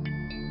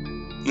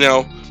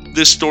 Now,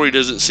 this story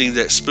doesn't seem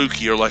that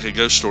spooky or like a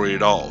ghost story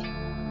at all,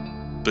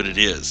 but it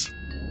is.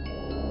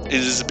 It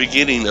is the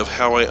beginning of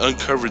how I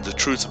uncovered the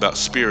truth about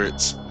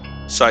spirits,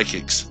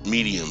 psychics,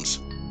 mediums,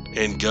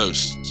 and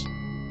ghosts.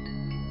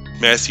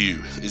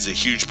 Matthew is a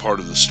huge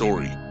part of the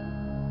story.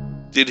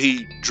 Did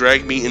he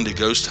drag me into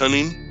ghost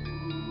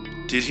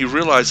hunting? Did he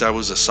realize I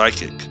was a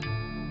psychic?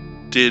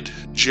 Did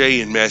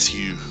Jay and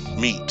Matthew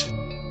meet?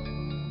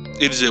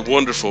 It is a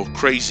wonderful,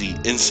 crazy,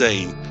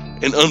 insane,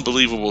 and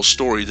unbelievable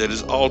story that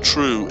is all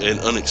true and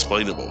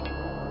unexplainable.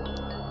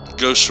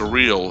 Ghosts are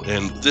real,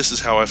 and this is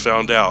how I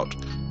found out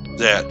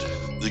that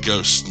the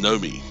ghosts know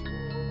me.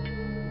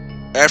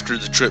 After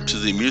the trip to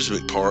the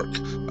amusement park,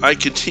 I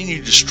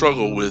continued to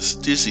struggle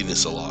with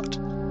dizziness a lot.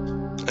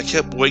 I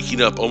kept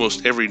waking up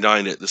almost every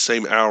night at the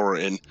same hour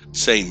and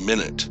same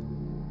minute.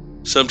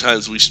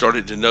 Sometimes we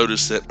started to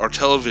notice that our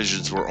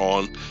televisions were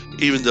on,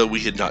 even though we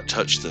had not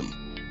touched them.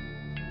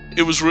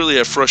 It was really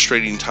a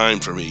frustrating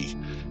time for me.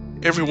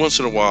 Every once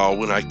in a while,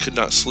 when I could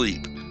not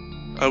sleep,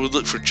 I would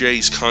look for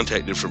Jay's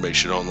contact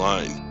information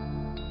online.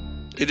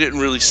 It didn't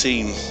really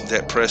seem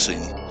that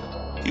pressing.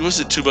 He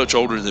wasn't too much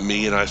older than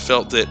me, and I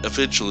felt that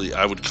eventually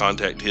I would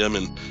contact him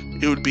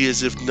and it would be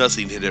as if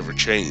nothing had ever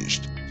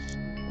changed.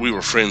 We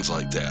were friends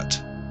like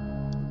that.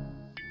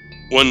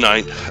 One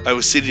night, I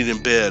was sitting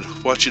in bed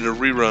watching a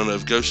rerun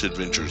of Ghost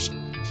Adventures.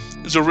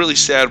 It was a really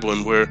sad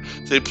one where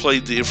they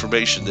played the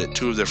information that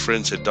 2 of their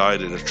friends had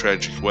died in a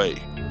tragic way.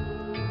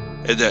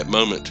 At that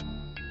moment,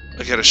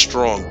 I got a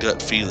strong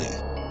gut feeling,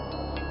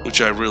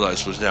 which I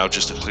realized was now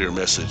just a clear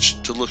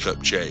message to look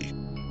up Jay.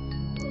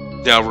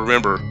 Now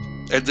remember,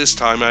 at this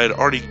time I had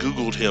already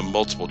Googled him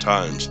multiple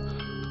times.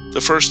 The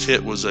first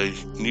hit was a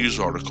news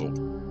article.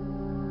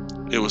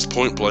 It was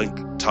point blank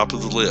top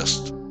of the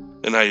list,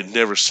 and I had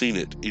never seen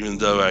it, even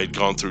though I had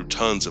gone through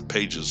tons of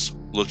pages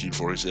looking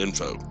for his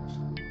info.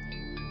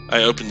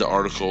 I opened the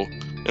article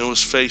and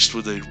was faced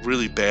with a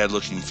really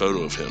bad-looking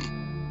photo of him,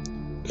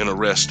 an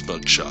arrest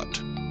mugshot.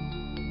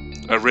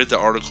 I read the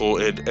article,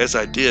 and as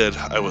I did,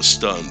 I was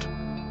stunned.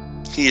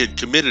 He had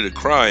committed a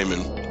crime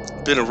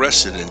and been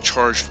arrested and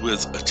charged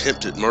with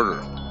attempted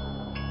murder.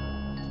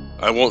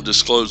 I won't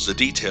disclose the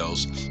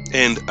details,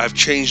 and I've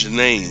changed the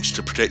names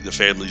to protect the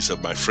families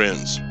of my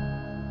friends.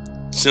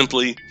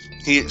 Simply,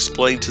 he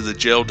explained to the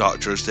jail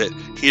doctors that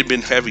he had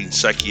been having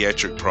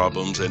psychiatric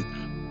problems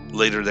and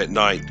later that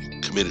night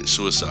committed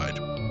suicide.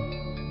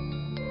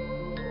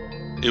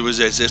 It was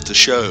as if the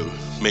show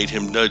made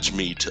him nudge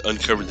me to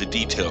uncover the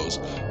details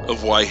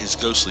of why his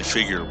ghostly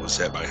figure was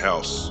at my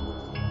house.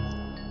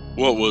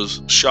 What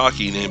was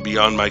shocking and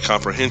beyond my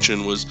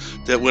comprehension was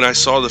that when I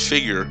saw the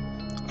figure,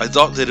 I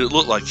thought that it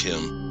looked like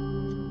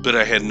him, but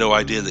I had no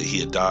idea that he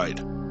had died.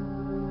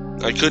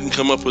 I couldn't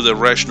come up with a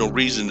rational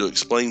reason to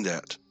explain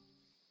that.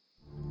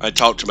 I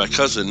talked to my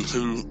cousin,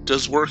 who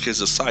does work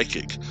as a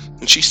psychic,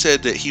 and she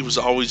said that he was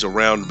always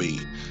around me,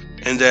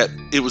 and that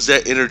it was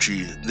that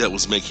energy that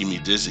was making me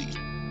dizzy.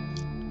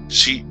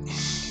 She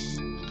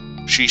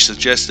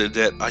suggested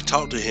that I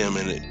talk to him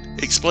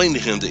and explain to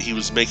him that he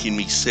was making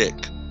me sick.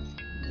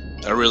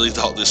 I really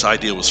thought this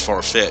idea was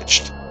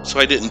far-fetched, so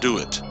I didn't do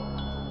it.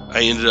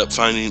 I ended up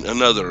finding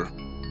another,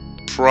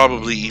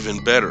 probably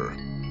even better,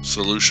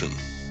 solution.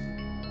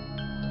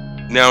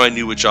 Now I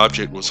knew which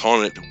object was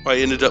haunted. I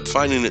ended up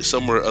finding it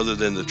somewhere other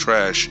than the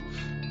trash,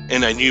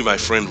 and I knew my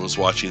friend was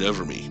watching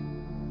over me.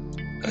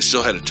 I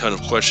still had a ton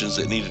of questions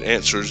that needed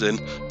answers,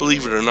 and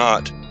believe it or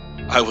not,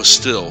 I was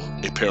still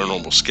a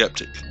paranormal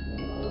skeptic.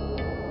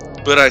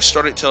 But I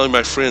started telling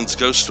my friends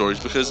ghost stories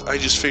because I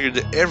just figured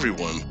that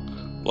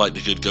everyone liked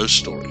a good ghost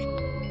story.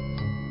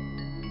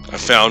 I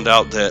found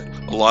out that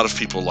a lot of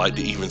people like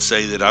to even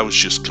say that I was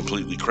just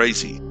completely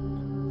crazy.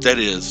 That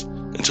is,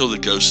 until the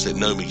ghosts that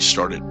know me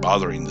started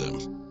bothering them.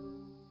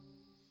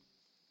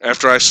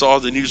 After I saw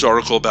the news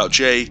article about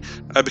Jay,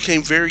 I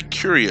became very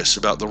curious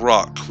about the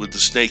rock with the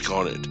snake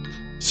on it,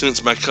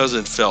 since my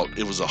cousin felt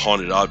it was a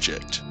haunted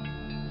object.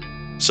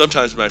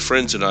 Sometimes my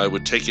friends and I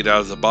would take it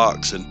out of the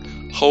box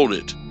and hold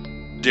it,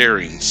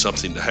 daring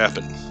something to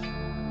happen.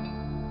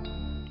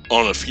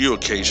 On a few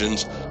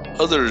occasions,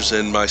 others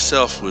and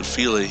myself would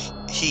feel a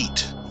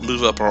heat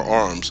move up our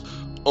arms,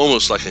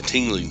 almost like a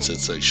tingling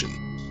sensation.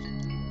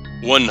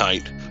 One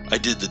night, I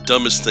did the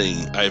dumbest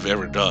thing I've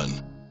ever done.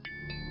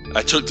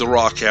 I took the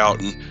rock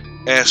out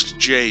and asked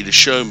Jay to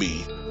show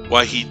me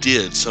why he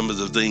did some of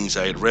the things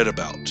I had read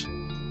about.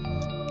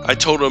 I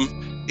told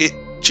him it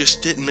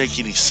just didn't make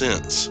any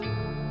sense.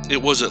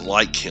 It wasn't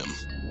like him.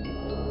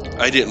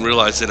 I didn't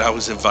realize that I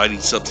was inviting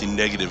something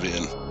negative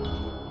in.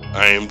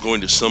 I am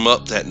going to sum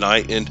up that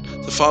night and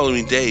the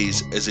following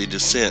days as a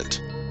descent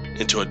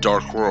into a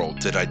dark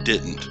world that I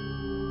didn't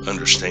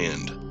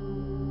understand.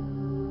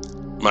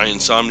 My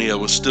insomnia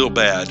was still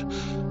bad.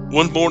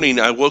 One morning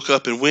I woke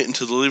up and went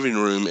into the living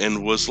room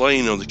and was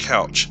laying on the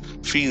couch,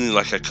 feeling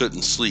like I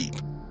couldn't sleep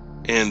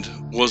and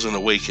wasn't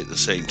awake at the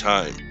same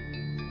time.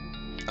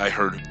 I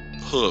heard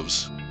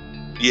hooves.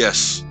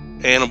 Yes,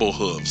 animal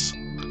hooves,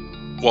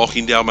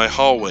 walking down my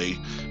hallway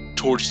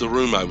towards the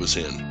room I was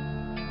in.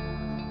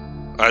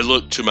 I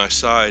looked to my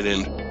side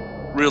and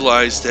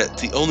realized that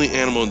the only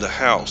animal in the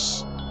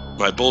house,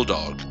 my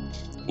bulldog,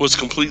 was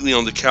completely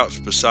on the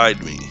couch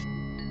beside me.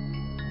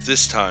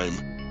 This time,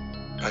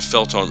 I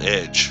felt on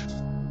edge.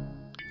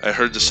 I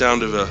heard the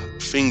sound of a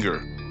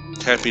finger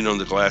tapping on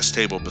the glass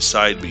table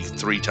beside me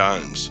 3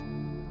 times.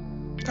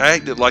 I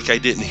acted like I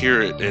didn't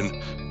hear it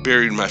and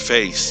buried my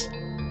face,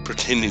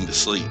 pretending to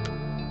sleep.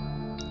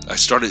 I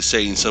started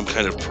saying some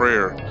kind of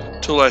prayer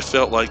till I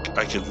felt like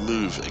I could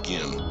move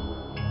again.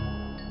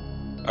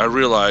 I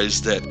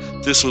realized that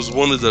this was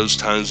one of those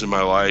times in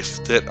my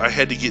life that I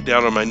had to get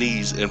down on my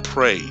knees and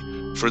pray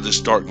for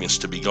this darkness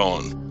to be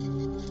gone.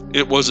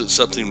 It wasn't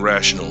something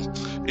rational.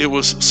 It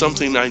was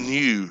something I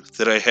knew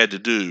that I had to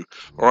do,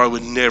 or I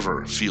would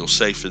never feel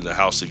safe in the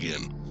house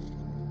again.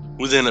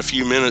 Within a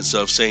few minutes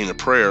of saying a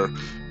prayer,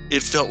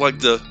 it felt like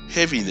the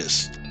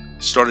heaviness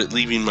started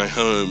leaving my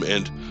home,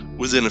 and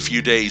within a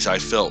few days I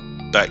felt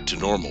back to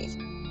normal.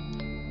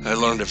 I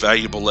learned a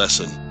valuable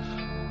lesson.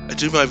 I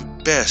do my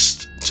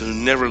best to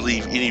never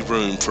leave any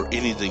room for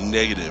anything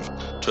negative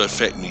to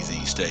affect me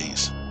these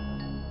days.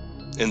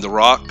 And the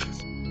rock,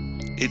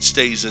 it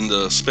stays in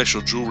the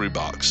special jewelry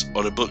box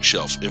on a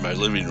bookshelf in my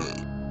living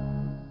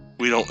room.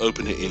 We don't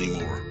open it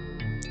anymore.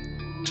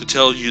 To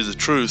tell you the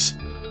truth,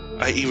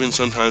 I even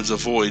sometimes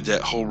avoid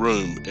that whole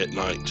room at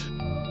night.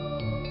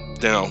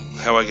 Now,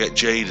 how I got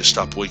Jay to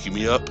stop waking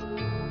me up?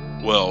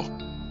 Well,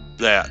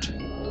 that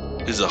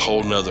is a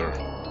whole nother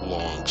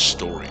long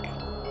story.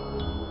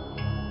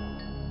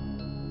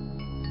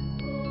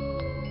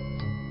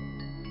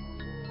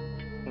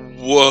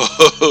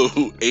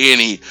 Whoa,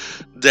 Annie,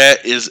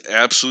 that is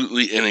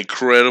absolutely an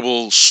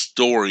incredible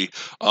story.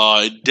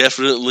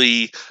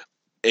 Definitely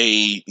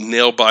a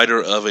nail biter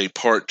of a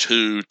part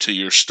 2 to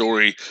your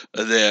story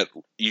that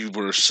you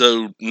were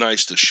so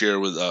nice to share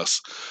with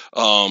us.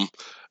 I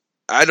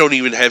don't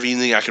even have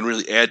anything I can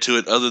really add to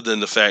it other than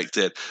the fact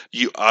that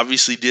you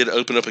obviously did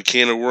open up a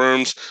can of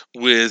worms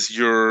with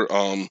your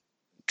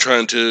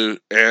trying to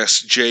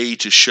ask Jay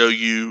to show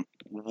you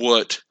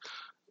what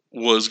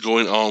was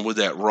going on with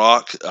that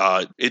rock.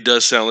 It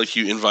does sound like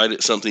you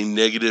invited something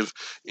negative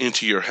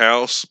into your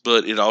house,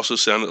 but it also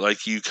sounded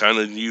like you kind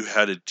of knew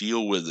how to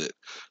deal with it.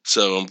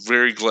 So I'm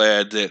very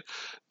glad that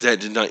that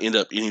did not end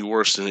up any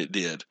worse than it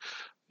did.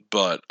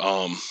 But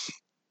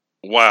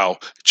wow,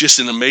 just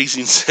an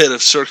amazing set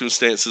of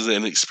circumstances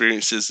and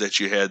experiences that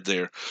you had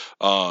there.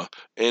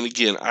 And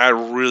again, I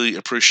really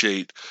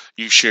appreciate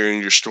you sharing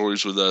your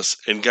stories with us.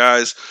 And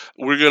guys,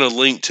 we're going to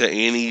link to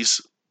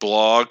Annie's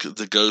blog,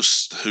 The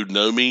Ghosts Who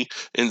Know Me,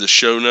 in the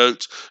show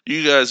notes.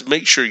 You guys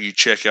make sure you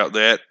check out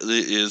that.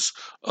 It is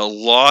a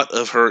lot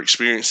of her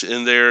experience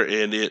in there,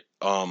 and it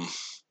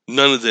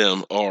none of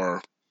them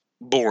are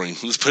boring.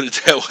 Let's put it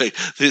that way.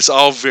 It's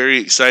all very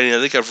exciting.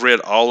 I think I've read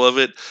all of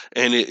it,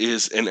 and it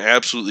is an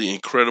absolutely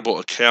incredible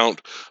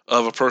account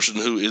of a person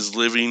who is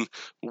living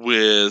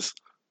with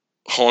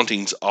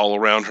hauntings all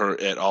around her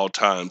at all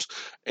times,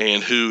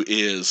 and who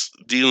is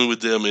dealing with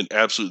them in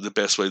absolutely the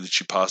best way that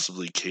you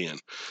possibly can.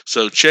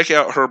 So check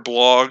out her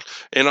blog,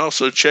 and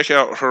also check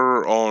out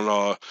her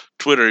on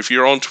Twitter. If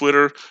you're on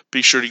Twitter,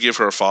 be sure to give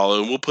her a follow,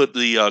 and we'll put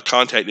the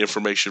contact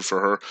information for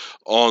her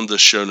on the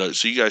show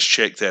notes, so you guys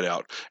check that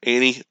out.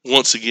 Annie,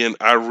 once again,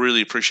 I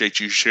really appreciate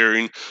you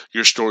sharing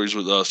your stories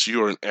with us.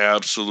 You are an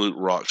absolute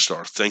rock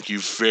star. Thank you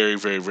very,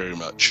 very, very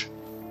much.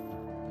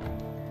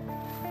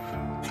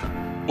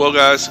 Well,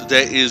 guys,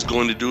 that is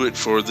going to do it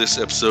for this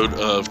episode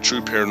of True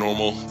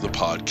Paranormal, the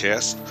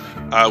podcast.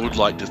 I would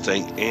like to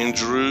thank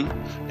Andrew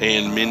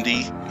and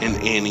Mindy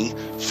and Annie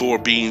for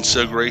being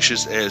so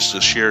gracious as to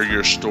share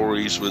your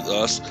stories with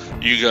us.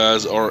 You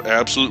guys are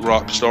absolute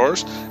rock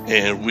stars,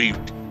 and we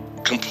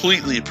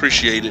completely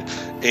appreciate it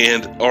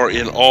and are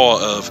in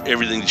awe of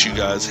everything that you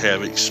guys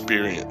have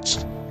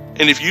experienced.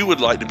 And if you would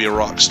like to be a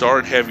rock star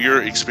and have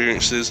your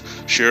experiences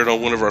shared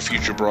on one of our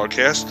future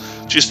broadcasts,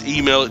 just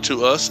email it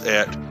to us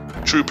at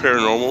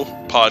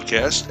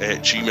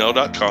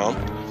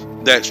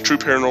trueparanormalpodcast@gmail.com. That's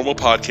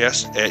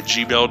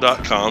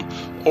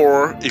trueparanormalpodcast@gmail.com.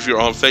 Or if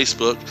you're on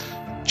Facebook,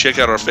 check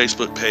out our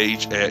Facebook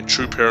page at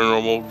True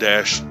Paranormal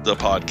the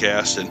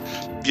podcast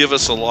and give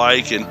us a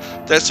like. And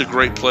that's a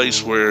great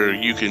place where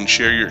you can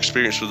share your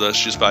experience with us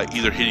just by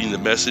either hitting the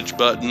message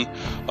button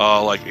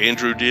like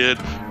Andrew did,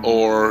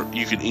 or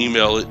you can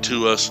email it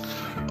to us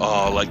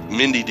like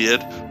Mindy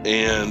did,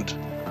 and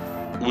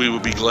we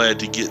would be glad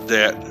to get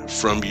that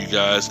from you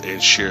guys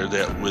and share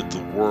that with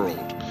the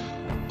world.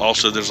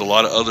 Also, there's a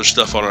lot of other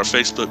stuff on our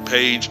Facebook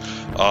page,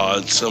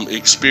 some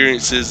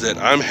experiences that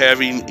I'm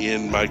having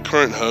in my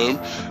current home,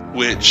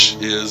 which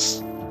is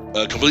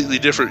a completely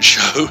different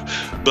show,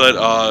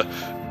 but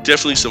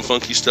definitely some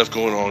funky stuff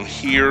going on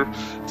here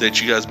that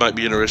you guys might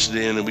be interested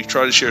in, and we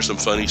try to share some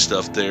funny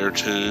stuff there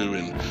too,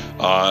 and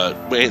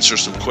answer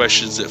some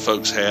questions that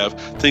folks have,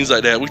 things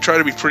like that. We try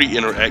to be pretty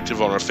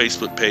interactive on our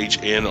Facebook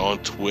page and on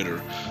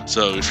Twitter,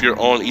 so if you're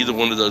on either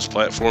one of those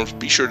platforms,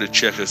 be sure to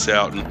check us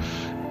out and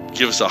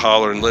give us a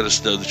holler and let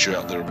us know that you're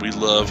out there. We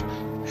love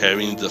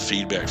having the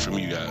feedback from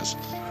you guys.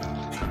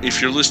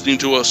 If you're listening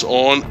to us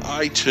on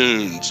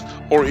iTunes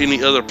or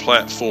any other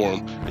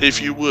platform,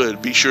 if you would,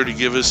 be sure to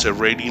give us a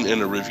rating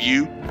and a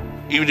review.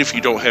 Even if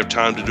you don't have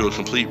time to do a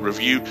complete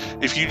review,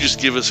 if you just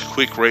give us a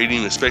quick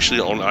rating, especially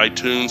on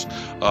iTunes,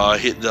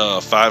 hit the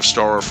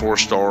 5-star or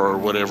 4-star or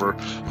whatever.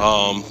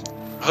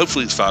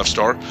 Hopefully it's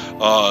 5-star.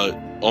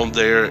 On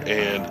there,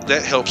 and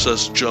that helps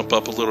us jump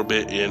up a little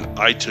bit in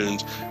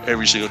iTunes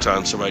every single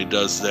time somebody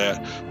does that,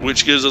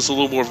 which gives us a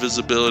little more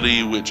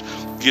visibility, which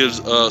gives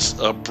us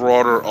a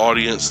broader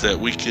audience that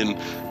we can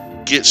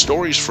get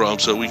stories from,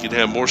 so we can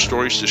have more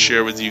stories to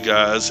share with you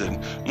guys and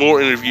more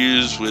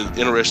interviews with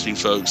interesting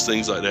folks,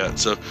 things like that.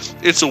 So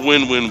it's a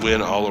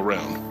win-win-win all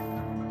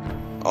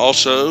around.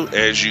 Also,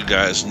 as you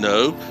guys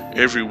know,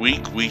 every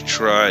week we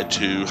try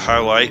to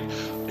highlight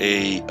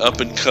a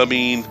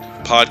up-and-coming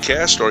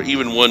podcast, or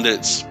even one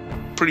that's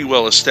pretty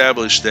well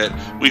established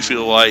that we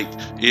feel like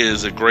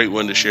is a great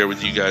one to share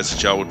with you guys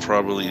that y'all would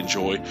probably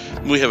enjoy.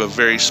 We have a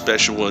very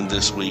special one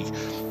this week.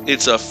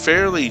 It's a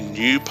fairly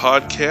new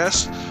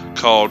podcast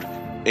called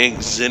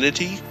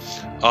Anxinity,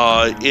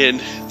 and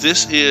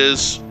this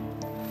is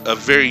a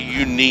very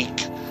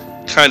unique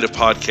kind of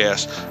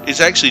podcast. It's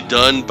actually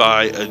done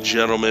by a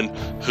gentleman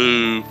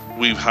who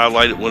we've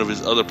highlighted one of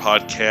his other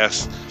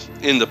podcasts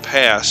in the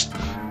past,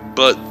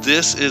 but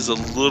this is a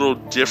little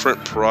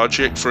different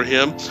project for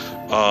him.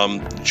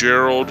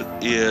 Gerald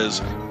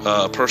is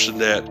a person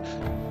that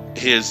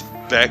his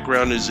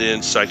background is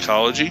in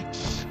psychology,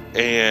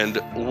 and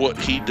what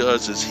he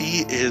does is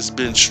he has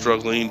been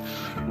struggling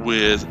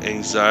with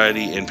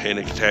anxiety and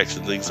panic attacks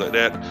and things like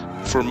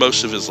that for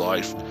most of his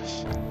life,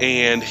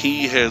 and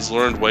he has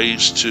learned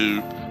ways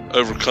to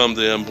overcome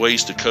them,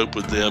 ways to cope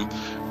with them,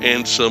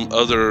 and some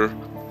other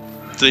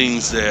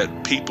things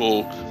that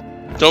people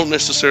don't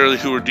necessarily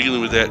who are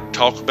dealing with that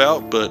talk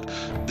about, but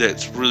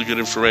that's really good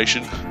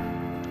information.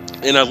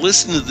 And I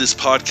listen to this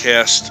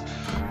podcast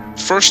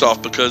first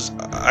off because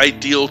I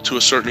deal to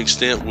a certain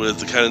extent with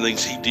the kind of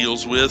things he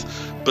deals with,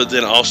 but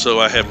then also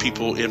I have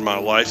people in my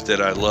life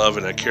that I love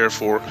and I care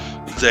for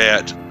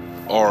that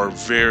are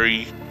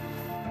very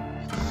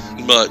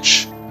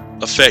much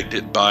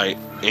affected by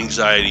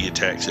anxiety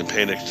attacks and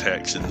panic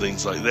attacks and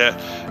things like that.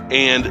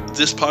 And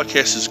this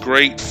podcast is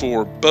great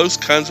for both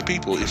kinds of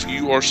people. If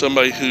you are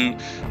somebody who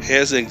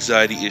has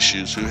anxiety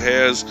issues, who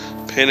has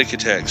panic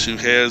attacks, who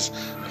has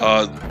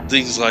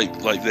things like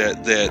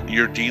that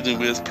you're dealing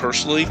with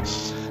personally,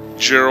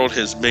 Gerald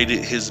has made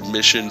it his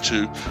mission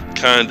to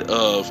kind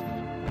of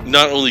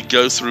not only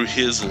go through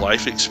his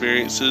life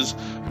experiences,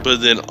 but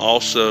then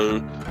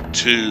also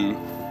to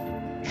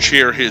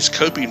share his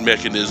coping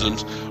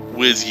mechanisms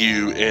with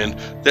you. And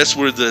that's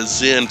where the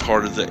Zen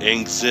part of the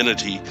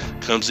Anxinity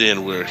comes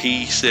in, where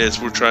he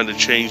says we're trying to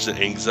change the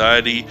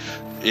anxiety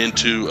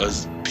into a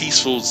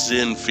peaceful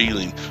Zen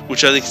feeling,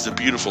 which I think is a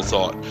beautiful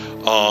thought.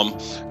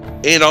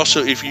 And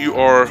also, if you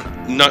are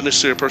not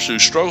necessarily a person who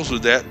struggles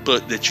with that,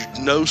 but that you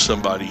know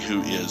somebody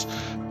who is,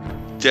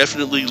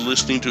 definitely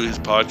listening to his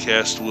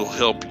podcast will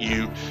help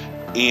you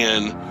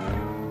in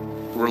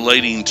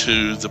relating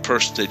to the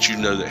person that you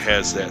know that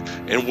has that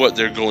and what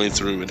they're going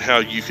through and how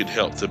you can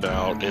help them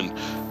out and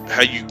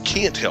how you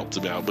can't help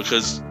them out.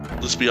 Because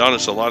let's be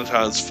honest, a lot of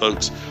times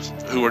folks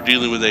who are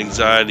dealing with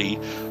anxiety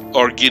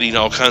are getting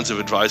all kinds of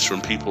advice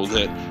from people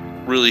that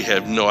really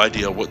have no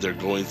idea what they're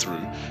going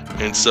through.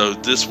 And so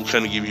this will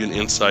kind of give you an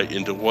insight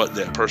into what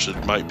that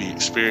person might be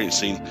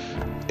experiencing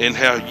and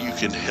how you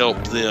can help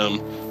them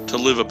to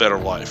live a better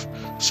life.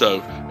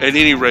 So at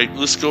any rate,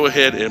 let's go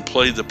ahead and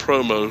play the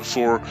promo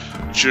for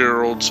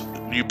Gerald's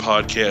new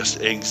podcast,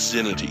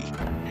 Anxinity.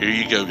 Here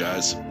you go,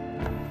 guys.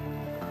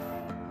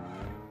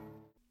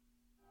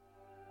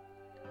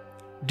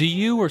 Do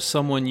you or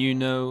someone you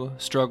know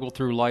struggle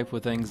through life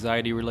with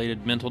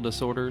anxiety-related mental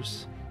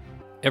disorders?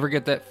 Ever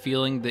get that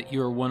feeling that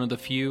you are one of the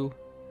few?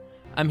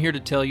 I'm here to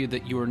tell you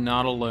that you are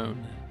not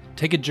alone.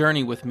 Take a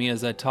journey with me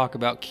as I talk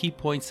about key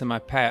points in my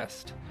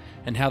past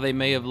and how they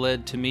may have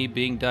led to me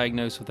being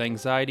diagnosed with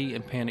anxiety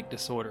and panic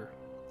disorder.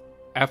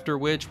 After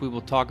which, we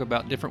will talk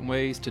about different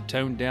ways to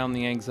tone down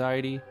the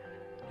anxiety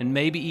and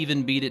maybe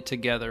even beat it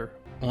together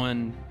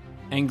on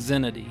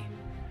Anxiety.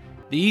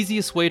 The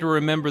easiest way to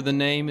remember the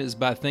name is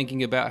by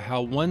thinking about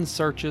how one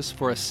searches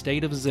for a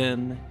state of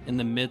zen in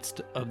the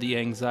midst of the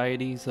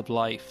anxieties of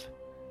life.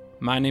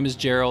 My name is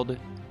Gerald,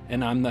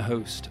 and I'm the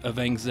host of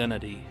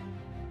Anxiety.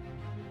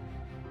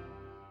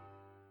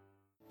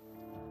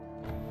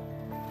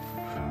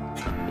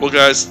 Well,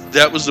 guys,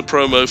 that was the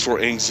promo for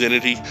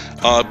Anxiety.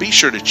 Be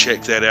sure to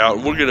check that out.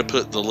 We're going to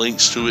put the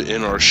links to it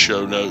in our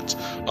show notes.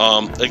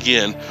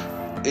 Again,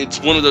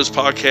 it's one of those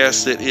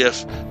podcasts that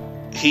if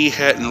he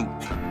hadn't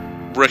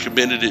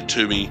recommended it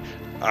to me,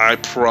 I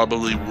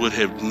probably would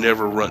have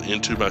never run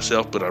into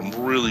myself, but I'm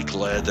really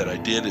glad that I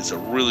did. It's a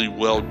really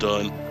well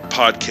done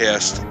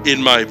podcast,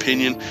 in my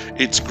opinion.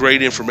 It's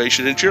great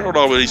information, and Gerald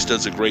always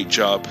does a great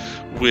job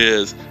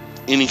with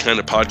any kind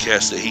of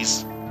podcast that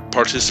he's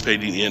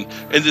participating in,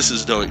 and this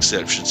is no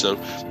exception. So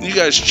you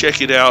guys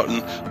check it out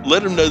and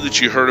let him know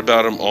that you heard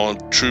about him on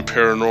True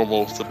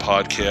Paranormal, the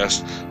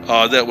podcast.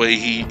 That way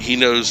he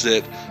knows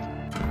that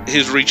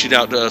his reaching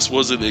out to us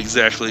wasn't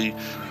exactly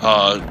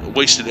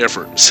wasted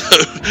effort. So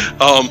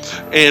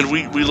and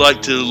we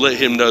like to let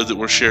him know that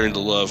we're sharing the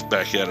love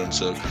back at him.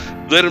 So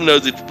let him know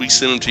that we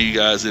sent him to you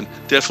guys, and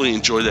definitely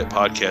enjoy that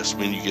podcast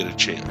when you get a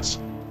chance.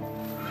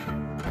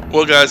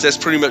 Well, guys, that's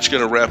pretty much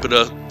going to wrap it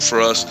up for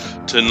us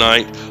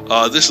tonight.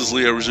 This is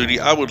Leo Rizzuti.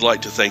 I would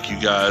like to thank you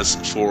guys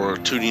for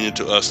tuning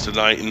into us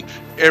tonight, and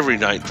every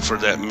night for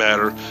that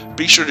matter.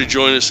 Be sure to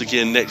join us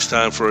again next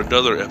time for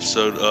another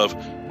episode of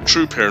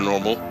True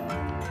Paranormal,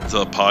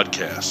 the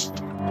podcast.